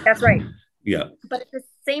 that's right. Yeah. But at the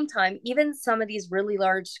same time, even some of these really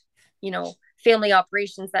large, family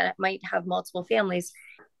operations that might have multiple families,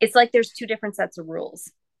 it's like there's two different sets of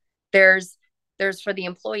rules. There's there's for the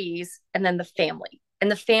employees and then the family. And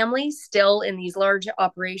the family still in these large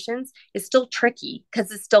operations is still tricky because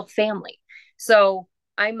it's still family. So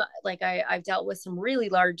I'm like I've dealt with some really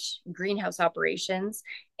large greenhouse operations,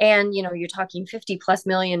 and you're talking 50 plus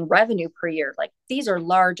million revenue per year. Like these are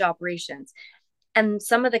large operations. And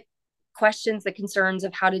some of the questions, the concerns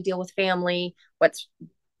of how to deal with family, what's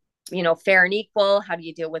fair and equal, how do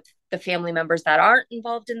you deal with the family members that aren't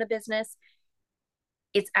involved in the business,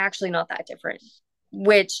 it's actually not that different.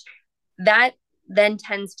 which that then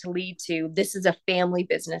tends to lead to, this is a family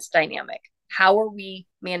business dynamic. How are we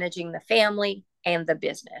managing the family and the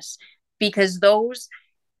business? Because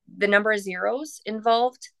the number of zeros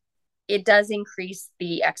involved, it does increase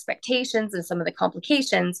the expectations and some of the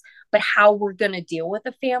complications, but how we're going to deal with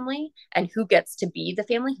the family and who gets to be the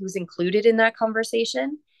family, who's included in that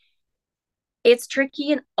conversation, it's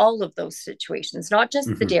tricky in all of those situations, not just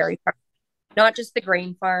the Mm-hmm. dairy farm, not just the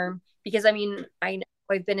grain farm, because I mean, I know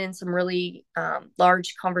I've been in some really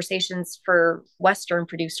large conversations for Western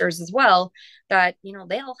producers as well, that,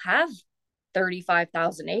 they all have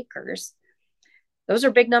 35,000 acres. Those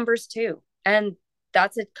are big numbers too. And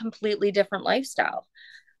that's a completely different lifestyle.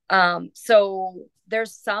 So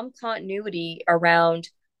there's some continuity around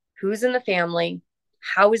who's in the family,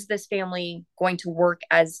 how is this family going to work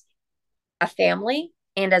as a family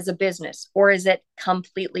and as a business, or is it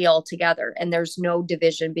completely all together and there's no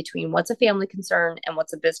division between what's a family concern and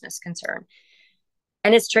what's a business concern?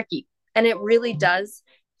 And it's tricky. And it really does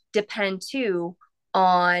depend too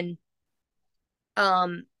on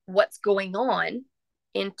what's going on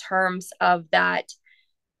in terms of that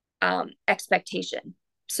expectation.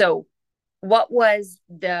 So what was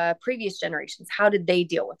the previous generations? How did they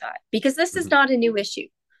deal with that? Because this is Mm-hmm. not a new issue.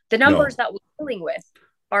 The numbers No. that we're dealing with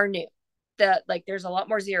are new. Like there's a lot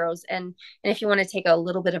more zeros. And if you want to take a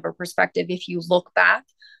little bit of a perspective, if you look back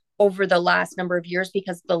over the last number of years,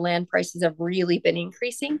 because the land prices have really been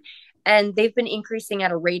increasing, and they've been increasing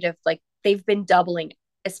at a rate of, like, they've been doubling,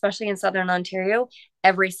 especially in Southern Ontario,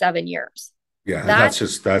 every 7 years. Yeah, That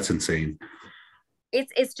that's insane.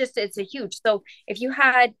 it's a huge. So if you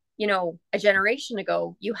had, a generation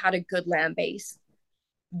ago, you had a good land base,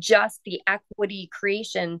 just the equity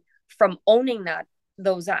creation from owning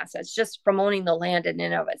those assets, just from owning the land in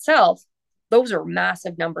and of itself, those are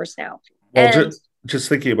massive numbers now. Well, And just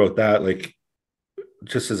thinking about that, like,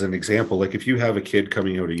 just as an example, like if you have a kid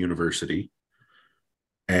coming out of university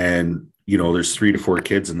and, there's 3 to 4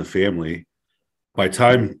 kids in the family, by the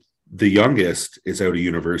time the youngest is out of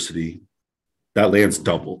university, that land's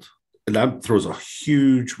doubled. And that throws a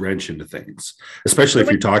huge wrench into things, especially so if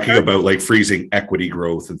you're when talking about like freezing equity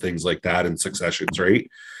growth and things like that in successions, right?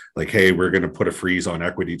 Like, hey, we're going to put a freeze on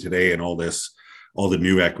equity today, and all the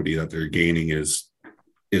new equity that they're gaining is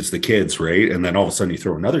the kids, right? And then all of a sudden you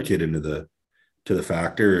throw another kid into the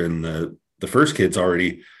factor, and the first kid's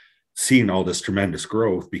already seen all this tremendous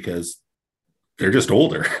growth because they're just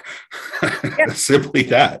older. yeah, Simply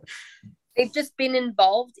that. they've just been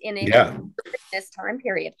involved in it Yeah. this time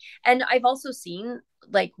period. And I've also seen,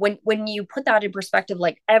 like, when you put that in perspective,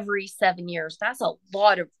 like every 7 years, that's a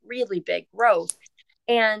lot of really big growth.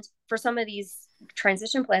 And for some of these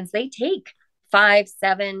transition plans, they take 5,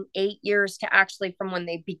 7, 8 years to actually, from when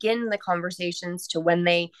they begin the conversations to when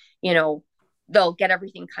they'll get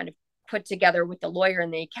everything kind of put together with the lawyer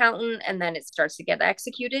and the accountant, and then it starts to get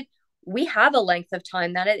executed. We have a length of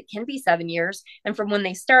time that it can be 7 years. And from when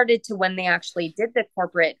they started to when they actually did the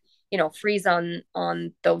corporate, freeze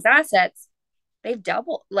on those assets, they've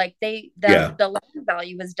doubled. Like Yeah. the land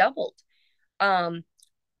value has doubled. Um,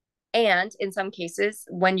 and in some cases,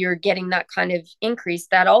 when you're getting that kind of increase,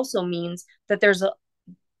 that also means that they're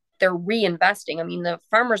reinvesting. I mean, the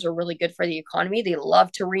farmers are really good for the economy. They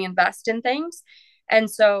love to reinvest in things. And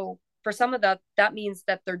so for some of that means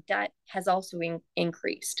that their debt has also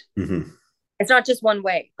increased. Mm-hmm. It's not just one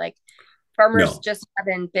way. Like, farmers No. just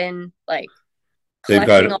haven't been like They've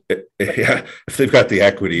collecting got, all. yeah, if they've got the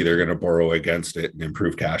equity, they're going to borrow against it and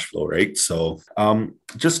improve cash flow, right? So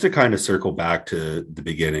just to kind of circle back to the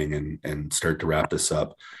beginning and start to wrap this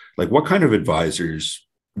up, like, what kind of advisors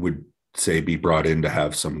would say be brought in to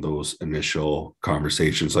have some of those initial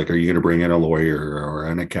conversations? Like, are you going to bring in a lawyer or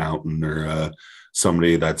an accountant or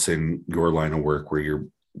somebody that's in your line of work where you're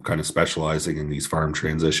kind of specializing in these farm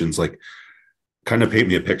transitions? Like, kind of paint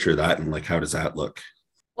me a picture of that, and like, how does that look?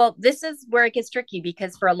 Well, this is where it gets tricky,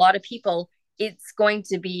 because for a lot of people, it's going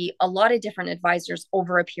to be a lot of different advisors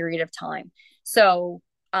over a period of time. So,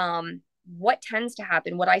 what tends to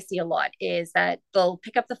happen, what I see a lot, is that they'll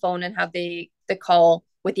pick up the phone and have the call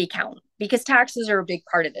with the accountant, because taxes are a big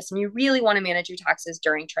part of this, and you really want to manage your taxes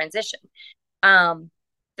during transition.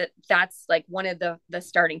 That's like one of the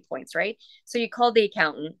starting points, right? So you call the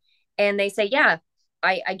accountant, and they say, yeah,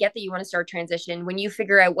 I get that you want to start transition. When you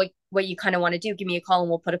figure out what you kind of want to do, give me a call and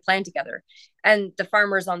we'll put a plan together. And the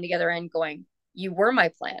farmer's on the other end going, you were my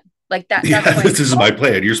plan. Like that. Yeah, That's why. this is my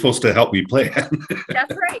plan. You're supposed to help me plan.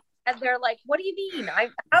 That's right. And they're like, what do you mean?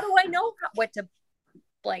 How do I know what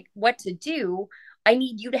to do? I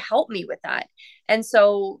need you to help me with that. And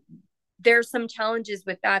so there's some challenges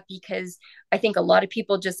with that because I think a lot of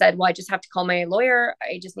people just said, well, I just have to call my lawyer.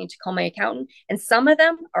 I just need to call my accountant. And some of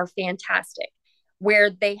them are fantastic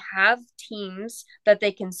where they have teams that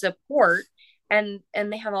they can support, and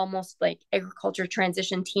they have almost like agriculture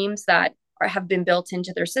transition teams that have been built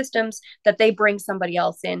into their systems that they bring somebody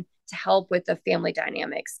else in to help with the family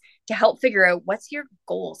dynamics, to help figure out what's your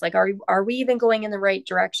goals. Like, are we even going in the right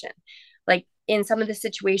direction? Like in some of the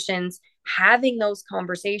situations, having those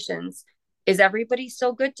conversations, is everybody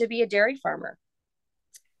still good to be a dairy farmer?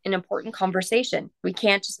 An important conversation. We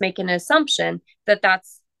can't just make an assumption that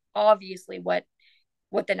that's obviously what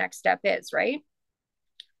the next step is, right?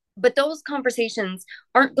 But those conversations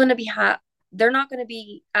aren't going to be they're not going to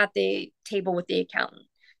be at the table with the accountant.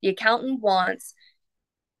 The accountant wants,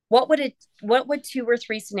 what would 2 or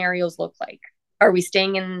 3 scenarios look like? Are we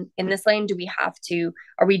staying in this lane? Do we have to,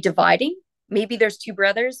 are we dividing? Maybe there's 2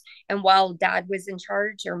 brothers, and while dad was in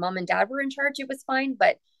charge or mom and dad were in charge, it was fine.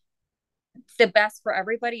 But the best for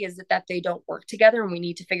everybody is that they don't work together, and we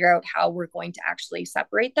need to figure out how we're going to actually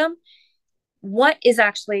separate them. What is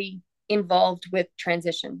actually involved with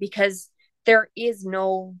transition? Because there is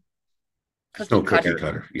no No cookie cookie cutter.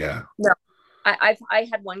 cutter. Yeah. No, I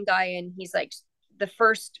had one guy, and he's like, the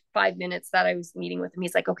first 5 minutes that I was meeting with him,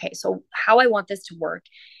 he's like, okay, so how I want this to work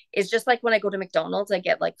is just like when I go to McDonald's, I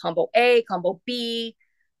get like combo A, combo B,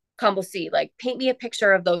 combo C. Like, paint me a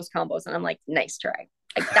picture of those combos, and I'm like, nice try.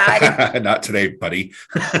 Like that is Not today, buddy.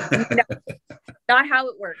 no, not how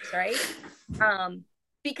it works, right?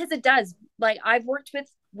 Because it does. Like, I've worked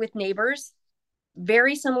with neighbors,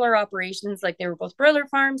 very similar operations. Like, they were both broiler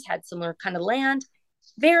farms, had similar kind of land,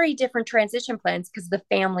 very different transition plans because the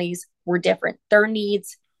families were different, their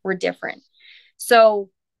needs were different. So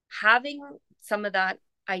having some of that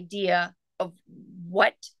idea of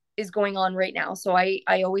what is going on right now, so I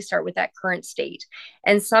always start with that current state,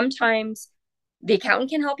 and sometimes the accountant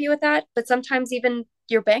can help you with that, but sometimes even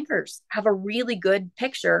your bankers have a really good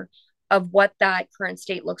picture of what that current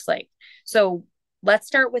state looks like. So let's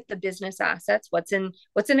start with the business assets. What's in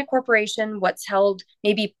a corporation, what's held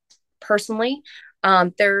maybe personally.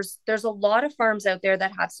 There's a lot of farms out there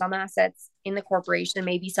that have some assets in the corporation.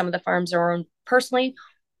 Maybe some of the farms are owned personally,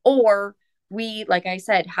 or we, like I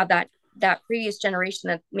said, have that previous generation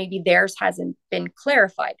that maybe theirs hasn't been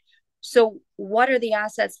clarified. So what are the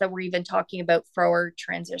assets that we're even talking about for our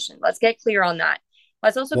transition? Let's get clear on that.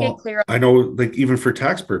 Let's also get Well, clear on I know, like, even for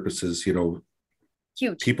tax purposes,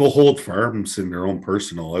 huge. people hold farms in their own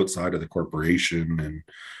personal outside of the corporation, and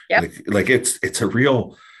Yep. like it's a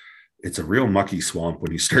real mucky swamp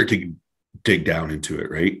when you start to dig down into it,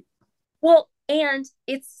 right? Well, and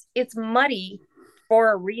it's muddy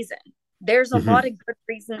for a reason. There's a lot Mm-hmm. of good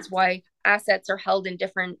reasons why assets are held in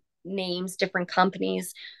different names, different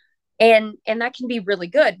companies, and that can be really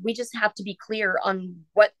good. We just have to be clear on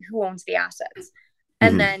who owns the assets.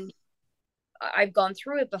 And Mm-hmm. then I've gone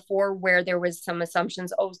through it before where there was some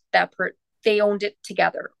assumptions, oh, they owned it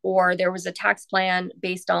together, or there was a tax plan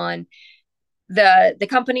based on the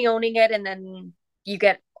company owning it, and then you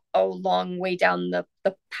get a long way down the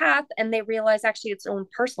path and they realize actually it's owned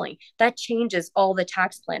personally. That changes all the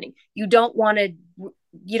tax planning. You don't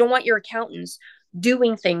want your accountants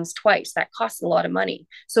doing things twice. That costs a lot of money.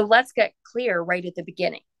 So let's get clear right at the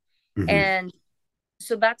beginning. Mm-hmm. And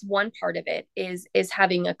so that's one part of it, is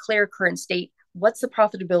having a clear current state. What's the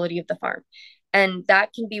profitability of the farm? And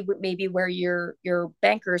that can be maybe where your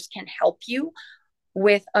bankers can help you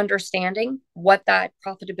with understanding what that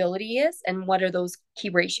profitability is and what are those key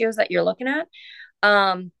ratios that you're looking at.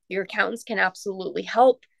 Your accountants can absolutely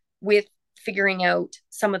help with figuring out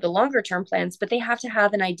some of the longer term plans, but they have to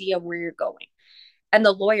have an idea of where you're going. And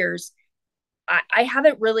the lawyers, I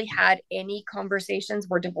haven't really had any conversations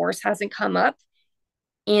where divorce hasn't come up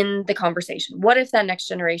in the conversation. What if that next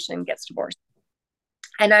generation gets divorced?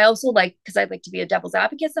 And I also like, because I like to be a devil's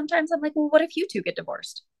advocate sometimes, I'm like, well, what if you two get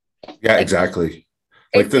divorced? Yeah, Like, exactly.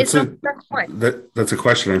 Like it's not that's fine. that's a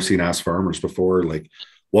question I've seen asked farmers before. Like,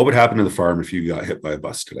 what would happen to the farm if you got hit by a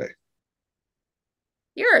bus today?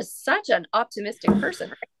 You're such an optimistic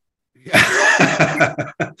person,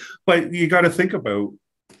 right? But you got to think about,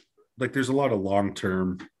 like, the's a lot of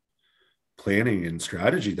long-term planning and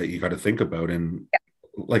strategy that you got to think about, and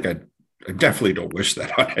like I definitely don't wish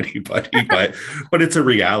that on anybody, but it's a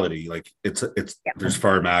reality. Like, it's Yeah. there's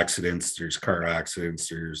farm accidents, there's car accidents,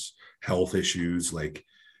 there's health issues. Like,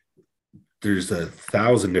 there's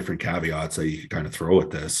 1,000 different caveats that you can kind of throw at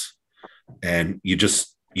this, and you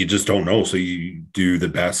just don't know. So you do the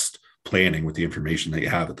best planning with the information that you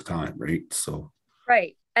have at the time, right? So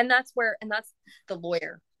Right. And that's the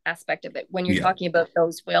lawyer. aspect of it when you're Yeah. talking about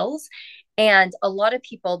those wills. And a lot of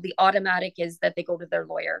people, the automatic is that they go to their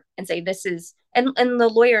lawyer and say, this is, and the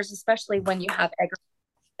lawyers, especially when you have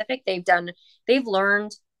specific, they've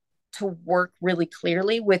learned to work really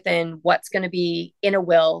clearly within what's going to be in a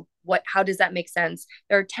will. How does that make sense?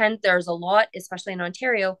 There's a lot, especially in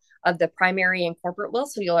Ontario, of the primary and corporate will.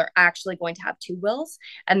 So you're actually going to have two wills,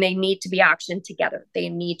 and they need to be actioned together. They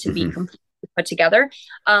need to be Mm-hmm. completely put together.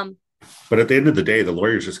 But at the end of the day, the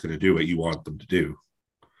lawyer's just going to do what you want them to do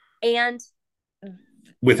And what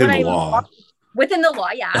within the I'm law. within the law,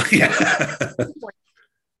 yeah, absolutely.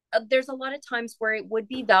 Yeah. There's a lot of times where it would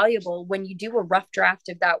be valuable when you do a rough draft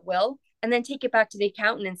of that will and then take it back to the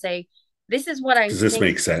accountant and say, this is what I'm Does this thinking.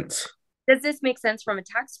 make sense? Does this make sense from a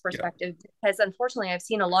tax Yeah. perspective? Because unfortunately, I've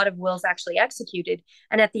seen a lot of wills actually executed,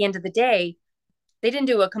 and at the end of the day, they didn't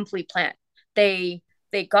do a complete plan. They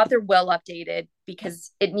they got their will updated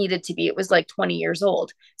because it needed to be. It was like 20 years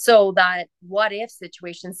old. So that what if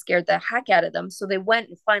situation scared the heck out of them. So they went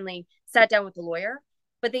and finally sat down with the lawyer,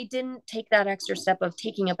 but they didn't take that extra step of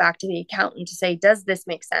taking it back to the accountant to say, does this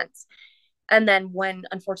make sense? And then when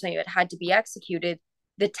unfortunately it had to be executed,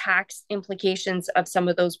 the tax implications of some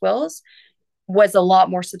of those wills was a lot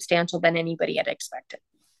more substantial than anybody had expected.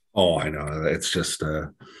 Oh, I know. It's just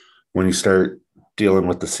when you start dealing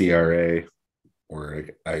with the CRA, or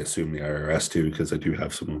I assume the IRS too, because I do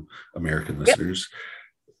have some American Yep. listeners,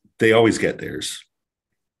 they always get theirs.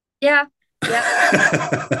 Yeah.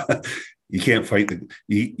 Yeah. You can't fight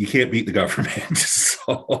you can't beat the government.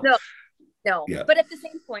 So No, no. yeah. But at the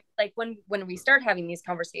same point, like when we start having these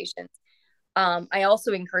conversations, I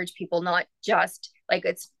also encourage people not just like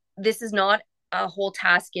this is not a whole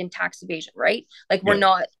task in tax evasion, right? Like we're Yeah.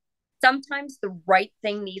 not, sometimes the right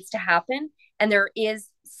thing needs to happen and there is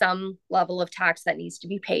some level of tax that needs to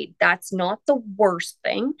be paid. That's not the worst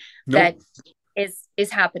thing that Nope.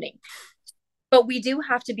 is happening. But we do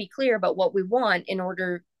have to be clear about what we want in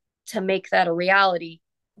order to make that a reality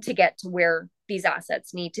to get to where these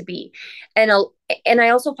assets need to be. And and I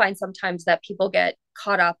also find sometimes that people get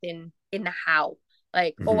caught up in the how,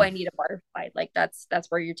 like, oh, Mm-hmm. I need a butterfly. Like that's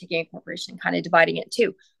where you're taking a corporation and kind of dividing it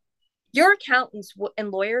too. Your accountants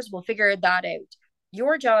and lawyers will figure that out.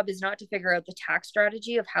 Your job is not to figure out the tax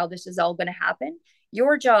strategy of how this is all going to happen.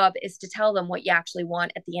 Your job is to tell them what you actually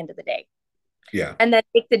want at the end of the day, Yeah. and then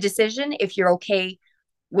make the decision if you're okay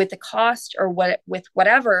with the cost or with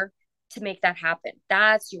whatever to make that happen.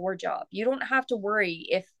 That's your job. You don't have to worry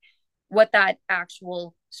if what that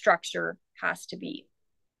actual structure has to be.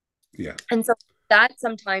 Yeah. And so that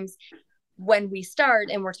sometimes when we start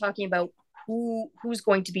and we're talking about who's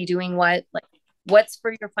going to be doing what, like what's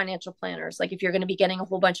for your financial planners, like if you're going to be getting a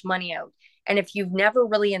whole bunch of money out and if you've never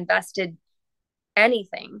really invested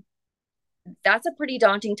anything, that's a pretty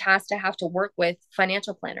daunting task to have to work with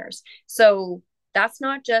financial planners. So that's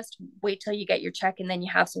not just wait till you get your check and then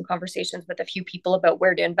you have some conversations with a few people about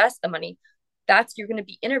where to invest the money. That's, you're going to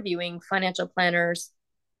be interviewing financial planners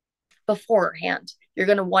beforehand. You're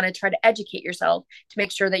going to want to try to educate yourself to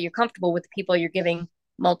make sure that you're comfortable with the people you're giving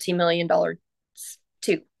multi-million dollars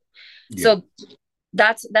to. Yeah. So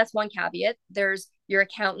that's one caveat. There's your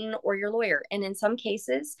accountant or your lawyer. And in some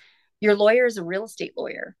cases, your lawyer is a real estate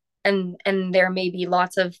lawyer. And there may be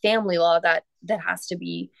lots of family law that has to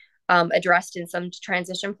be addressed in some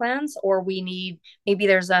transition plans, or maybe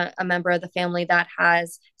there's a member of the family that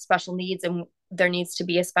has special needs and there needs to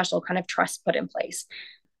be a special kind of trust put in place.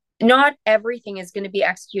 Not everything is going to be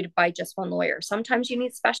executed by just one lawyer. Sometimes you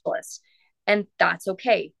need specialists, and that's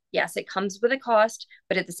okay. Yes, it comes with a cost,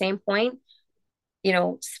 but at the same point, In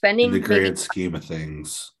the spending maybe grand scheme of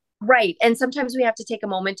things. right. And sometimes we have to take a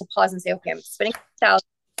moment to pause and say, okay, I'm spending 1,000,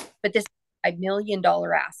 but this is $1 million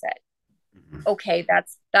asset. Mm-hmm. Okay,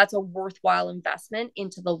 that's a worthwhile investment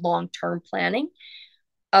into the long-term planning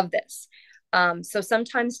of this. So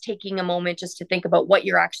sometimes taking a moment just to think about what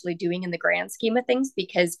you're actually doing in the grand scheme of things,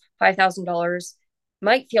 because $5,000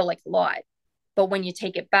 might feel like a lot, but when you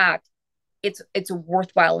take it back, it's a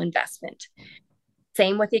worthwhile investment.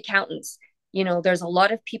 Same with the accountants. There's a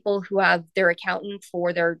lot of people who have their accountant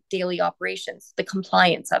for their daily operations, the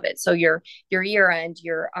compliance of it. So your year end,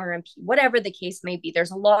 your RMP, whatever the case may be.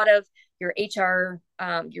 There's a lot of your HR,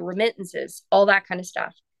 your remittances, all that kind of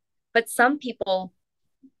stuff. But some people,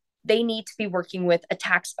 they need to be working with a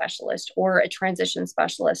tax specialist or a transition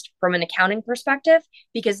specialist from an accounting perspective,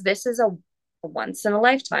 because this is a once in a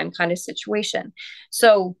lifetime kind of situation.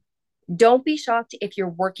 So don't be shocked if you're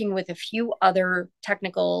working with a few other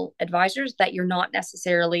technical advisors that you're not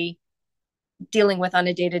necessarily dealing with on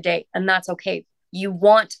a day to day. And that's okay. You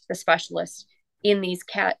want the specialist in these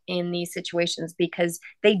situations, because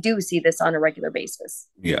they do see this on a regular basis.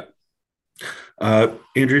 Yeah.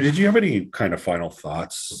 Andrea, did you have any kind of final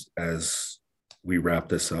thoughts as we wrap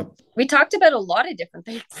this up? We talked about a lot of different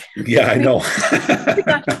things. Yeah, I know.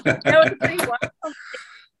 I would say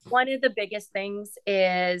one of the biggest things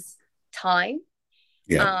is time.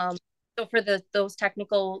 Yeah. So for those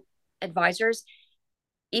technical advisors,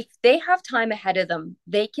 if they have time ahead of them,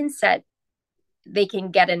 they can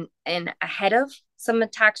get in ahead of some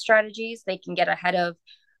attack strategies. They can get ahead of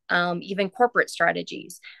even corporate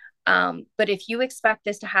strategies. But if you expect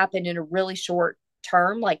this to happen in a really short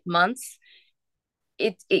term, like months,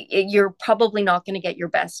 you're probably not going to get your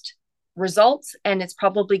best results, and it's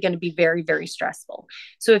probably going to be very, very stressful.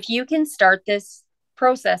 So if you can start this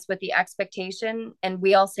process with the expectation, and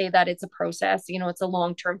we all say that it's a process, it's a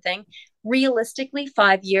long-term thing. Realistically,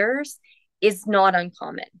 5 years is not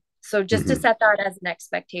uncommon. So just to set that as an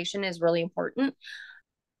expectation is really important.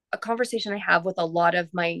 A conversation I have with a lot of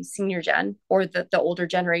my senior gen, or the older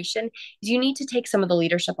generation, is you need to take some of the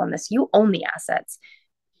leadership on this. You own the assets.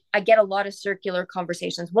 I get a lot of circular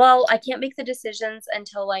conversations. Well, I can't make the decisions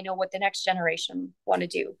until I know what the next generation want to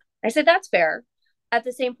do. I said, that's fair. At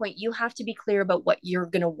the same point, you have to be clear about what you're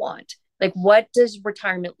going to want. Like, what does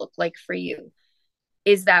retirement look like for you?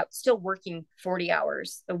 Is that still working 40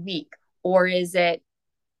 hours a week? Or is it,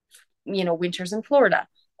 winters in Florida?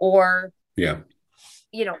 Or, Yeah.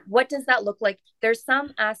 What does that look like? There's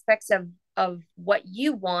some aspects of what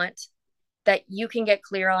you want that you can get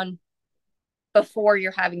clear on before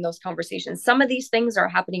you're having those conversations. Some of these things are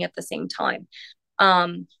happening at the same time.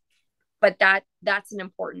 But that's an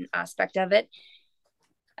important aspect of it.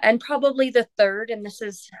 And probably the third, and this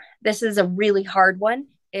is a really hard one,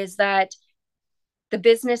 is that the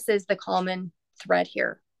business is the common thread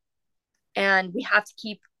here. And we have to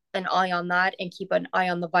keep an eye on that, and keep an eye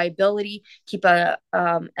on the viability, keep an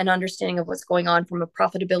understanding of what's going on from a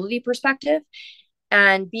profitability perspective,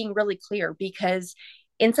 and being really clear. Because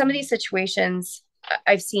in some of these situations,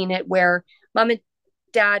 I've seen it where mom and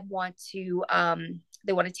dad want to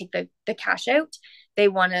take the cash out. They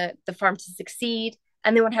want the farm to succeed,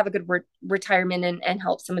 and they want to have a good retirement and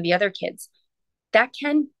help some of the other kids. That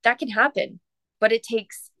can happen, but it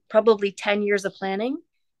takes probably 10 years of planning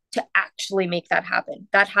to actually make that happen.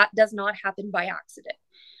 That does not happen by accident.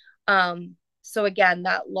 So again,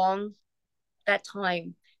 that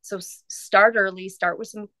time. So start early, start with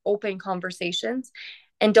some open conversations,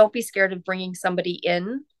 and don't be scared of bringing somebody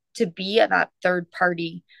in to be that third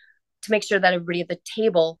party, to make sure that everybody at the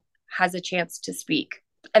table has a chance to speak.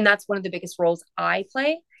 And that's one of the biggest roles I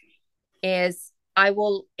play, is I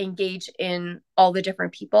will engage in all the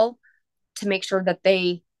different people to make sure that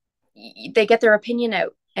they get their opinion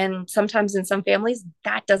out. And sometimes in some families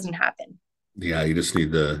that doesn't happen. Yeah, you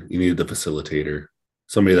need the facilitator,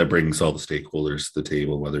 somebody that brings all the stakeholders to the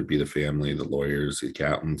table, whether it be the family, the lawyers, the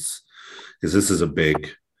accountants, because this is a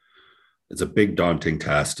big daunting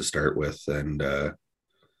task to start with, and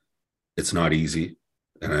it's not easy.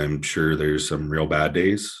 And I'm sure there's some real bad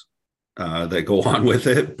days that go on with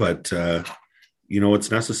it, but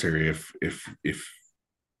it's necessary if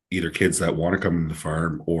either kids that want to come to the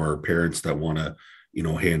farm, or parents that want to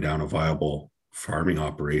hand down a viable farming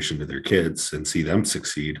operation to their kids and see them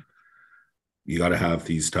succeed. You got to have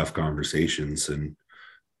these tough conversations, and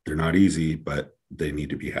they're not easy, but they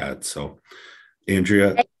need to be had. So,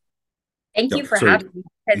 Andrea, thank you for having me.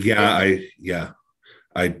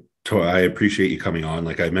 I appreciate you coming on.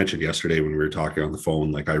 Like I mentioned yesterday when we were talking on the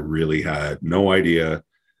phone, like I really had no idea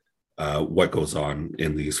what goes on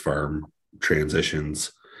in these farm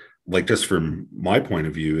transitions. Like, just from my point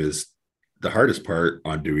of view, is the hardest part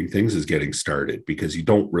on doing things is getting started, because you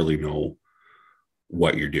don't really know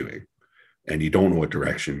what you're doing, and you don't know what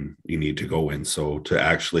direction you need to go in. So to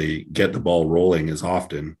actually get the ball rolling is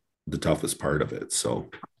often the toughest part of it. So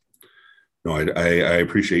no, I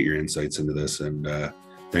appreciate your insights into this, and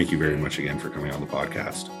thank you very much again for coming on the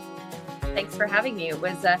podcast. Thanks for having me. It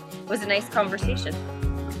was a nice conversation.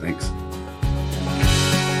 Thanks.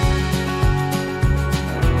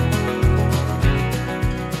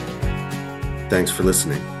 Thanks for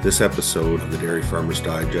listening. This episode of the Dairy Farmers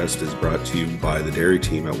Digest is brought to you by the dairy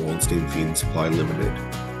team at Waldstein Feed and Supply Limited.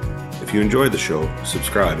 If you enjoyed the show,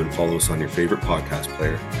 subscribe and follow us on your favorite podcast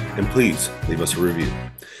player, and please leave us a review.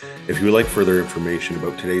 If you would like further information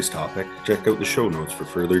about today's topic, check out the show notes for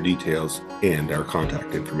further details and our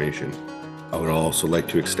contact information. I would also like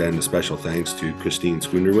to extend a special thanks to Christine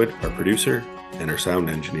Schoonerwood, our producer, and our sound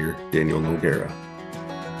engineer, Daniel Noguera.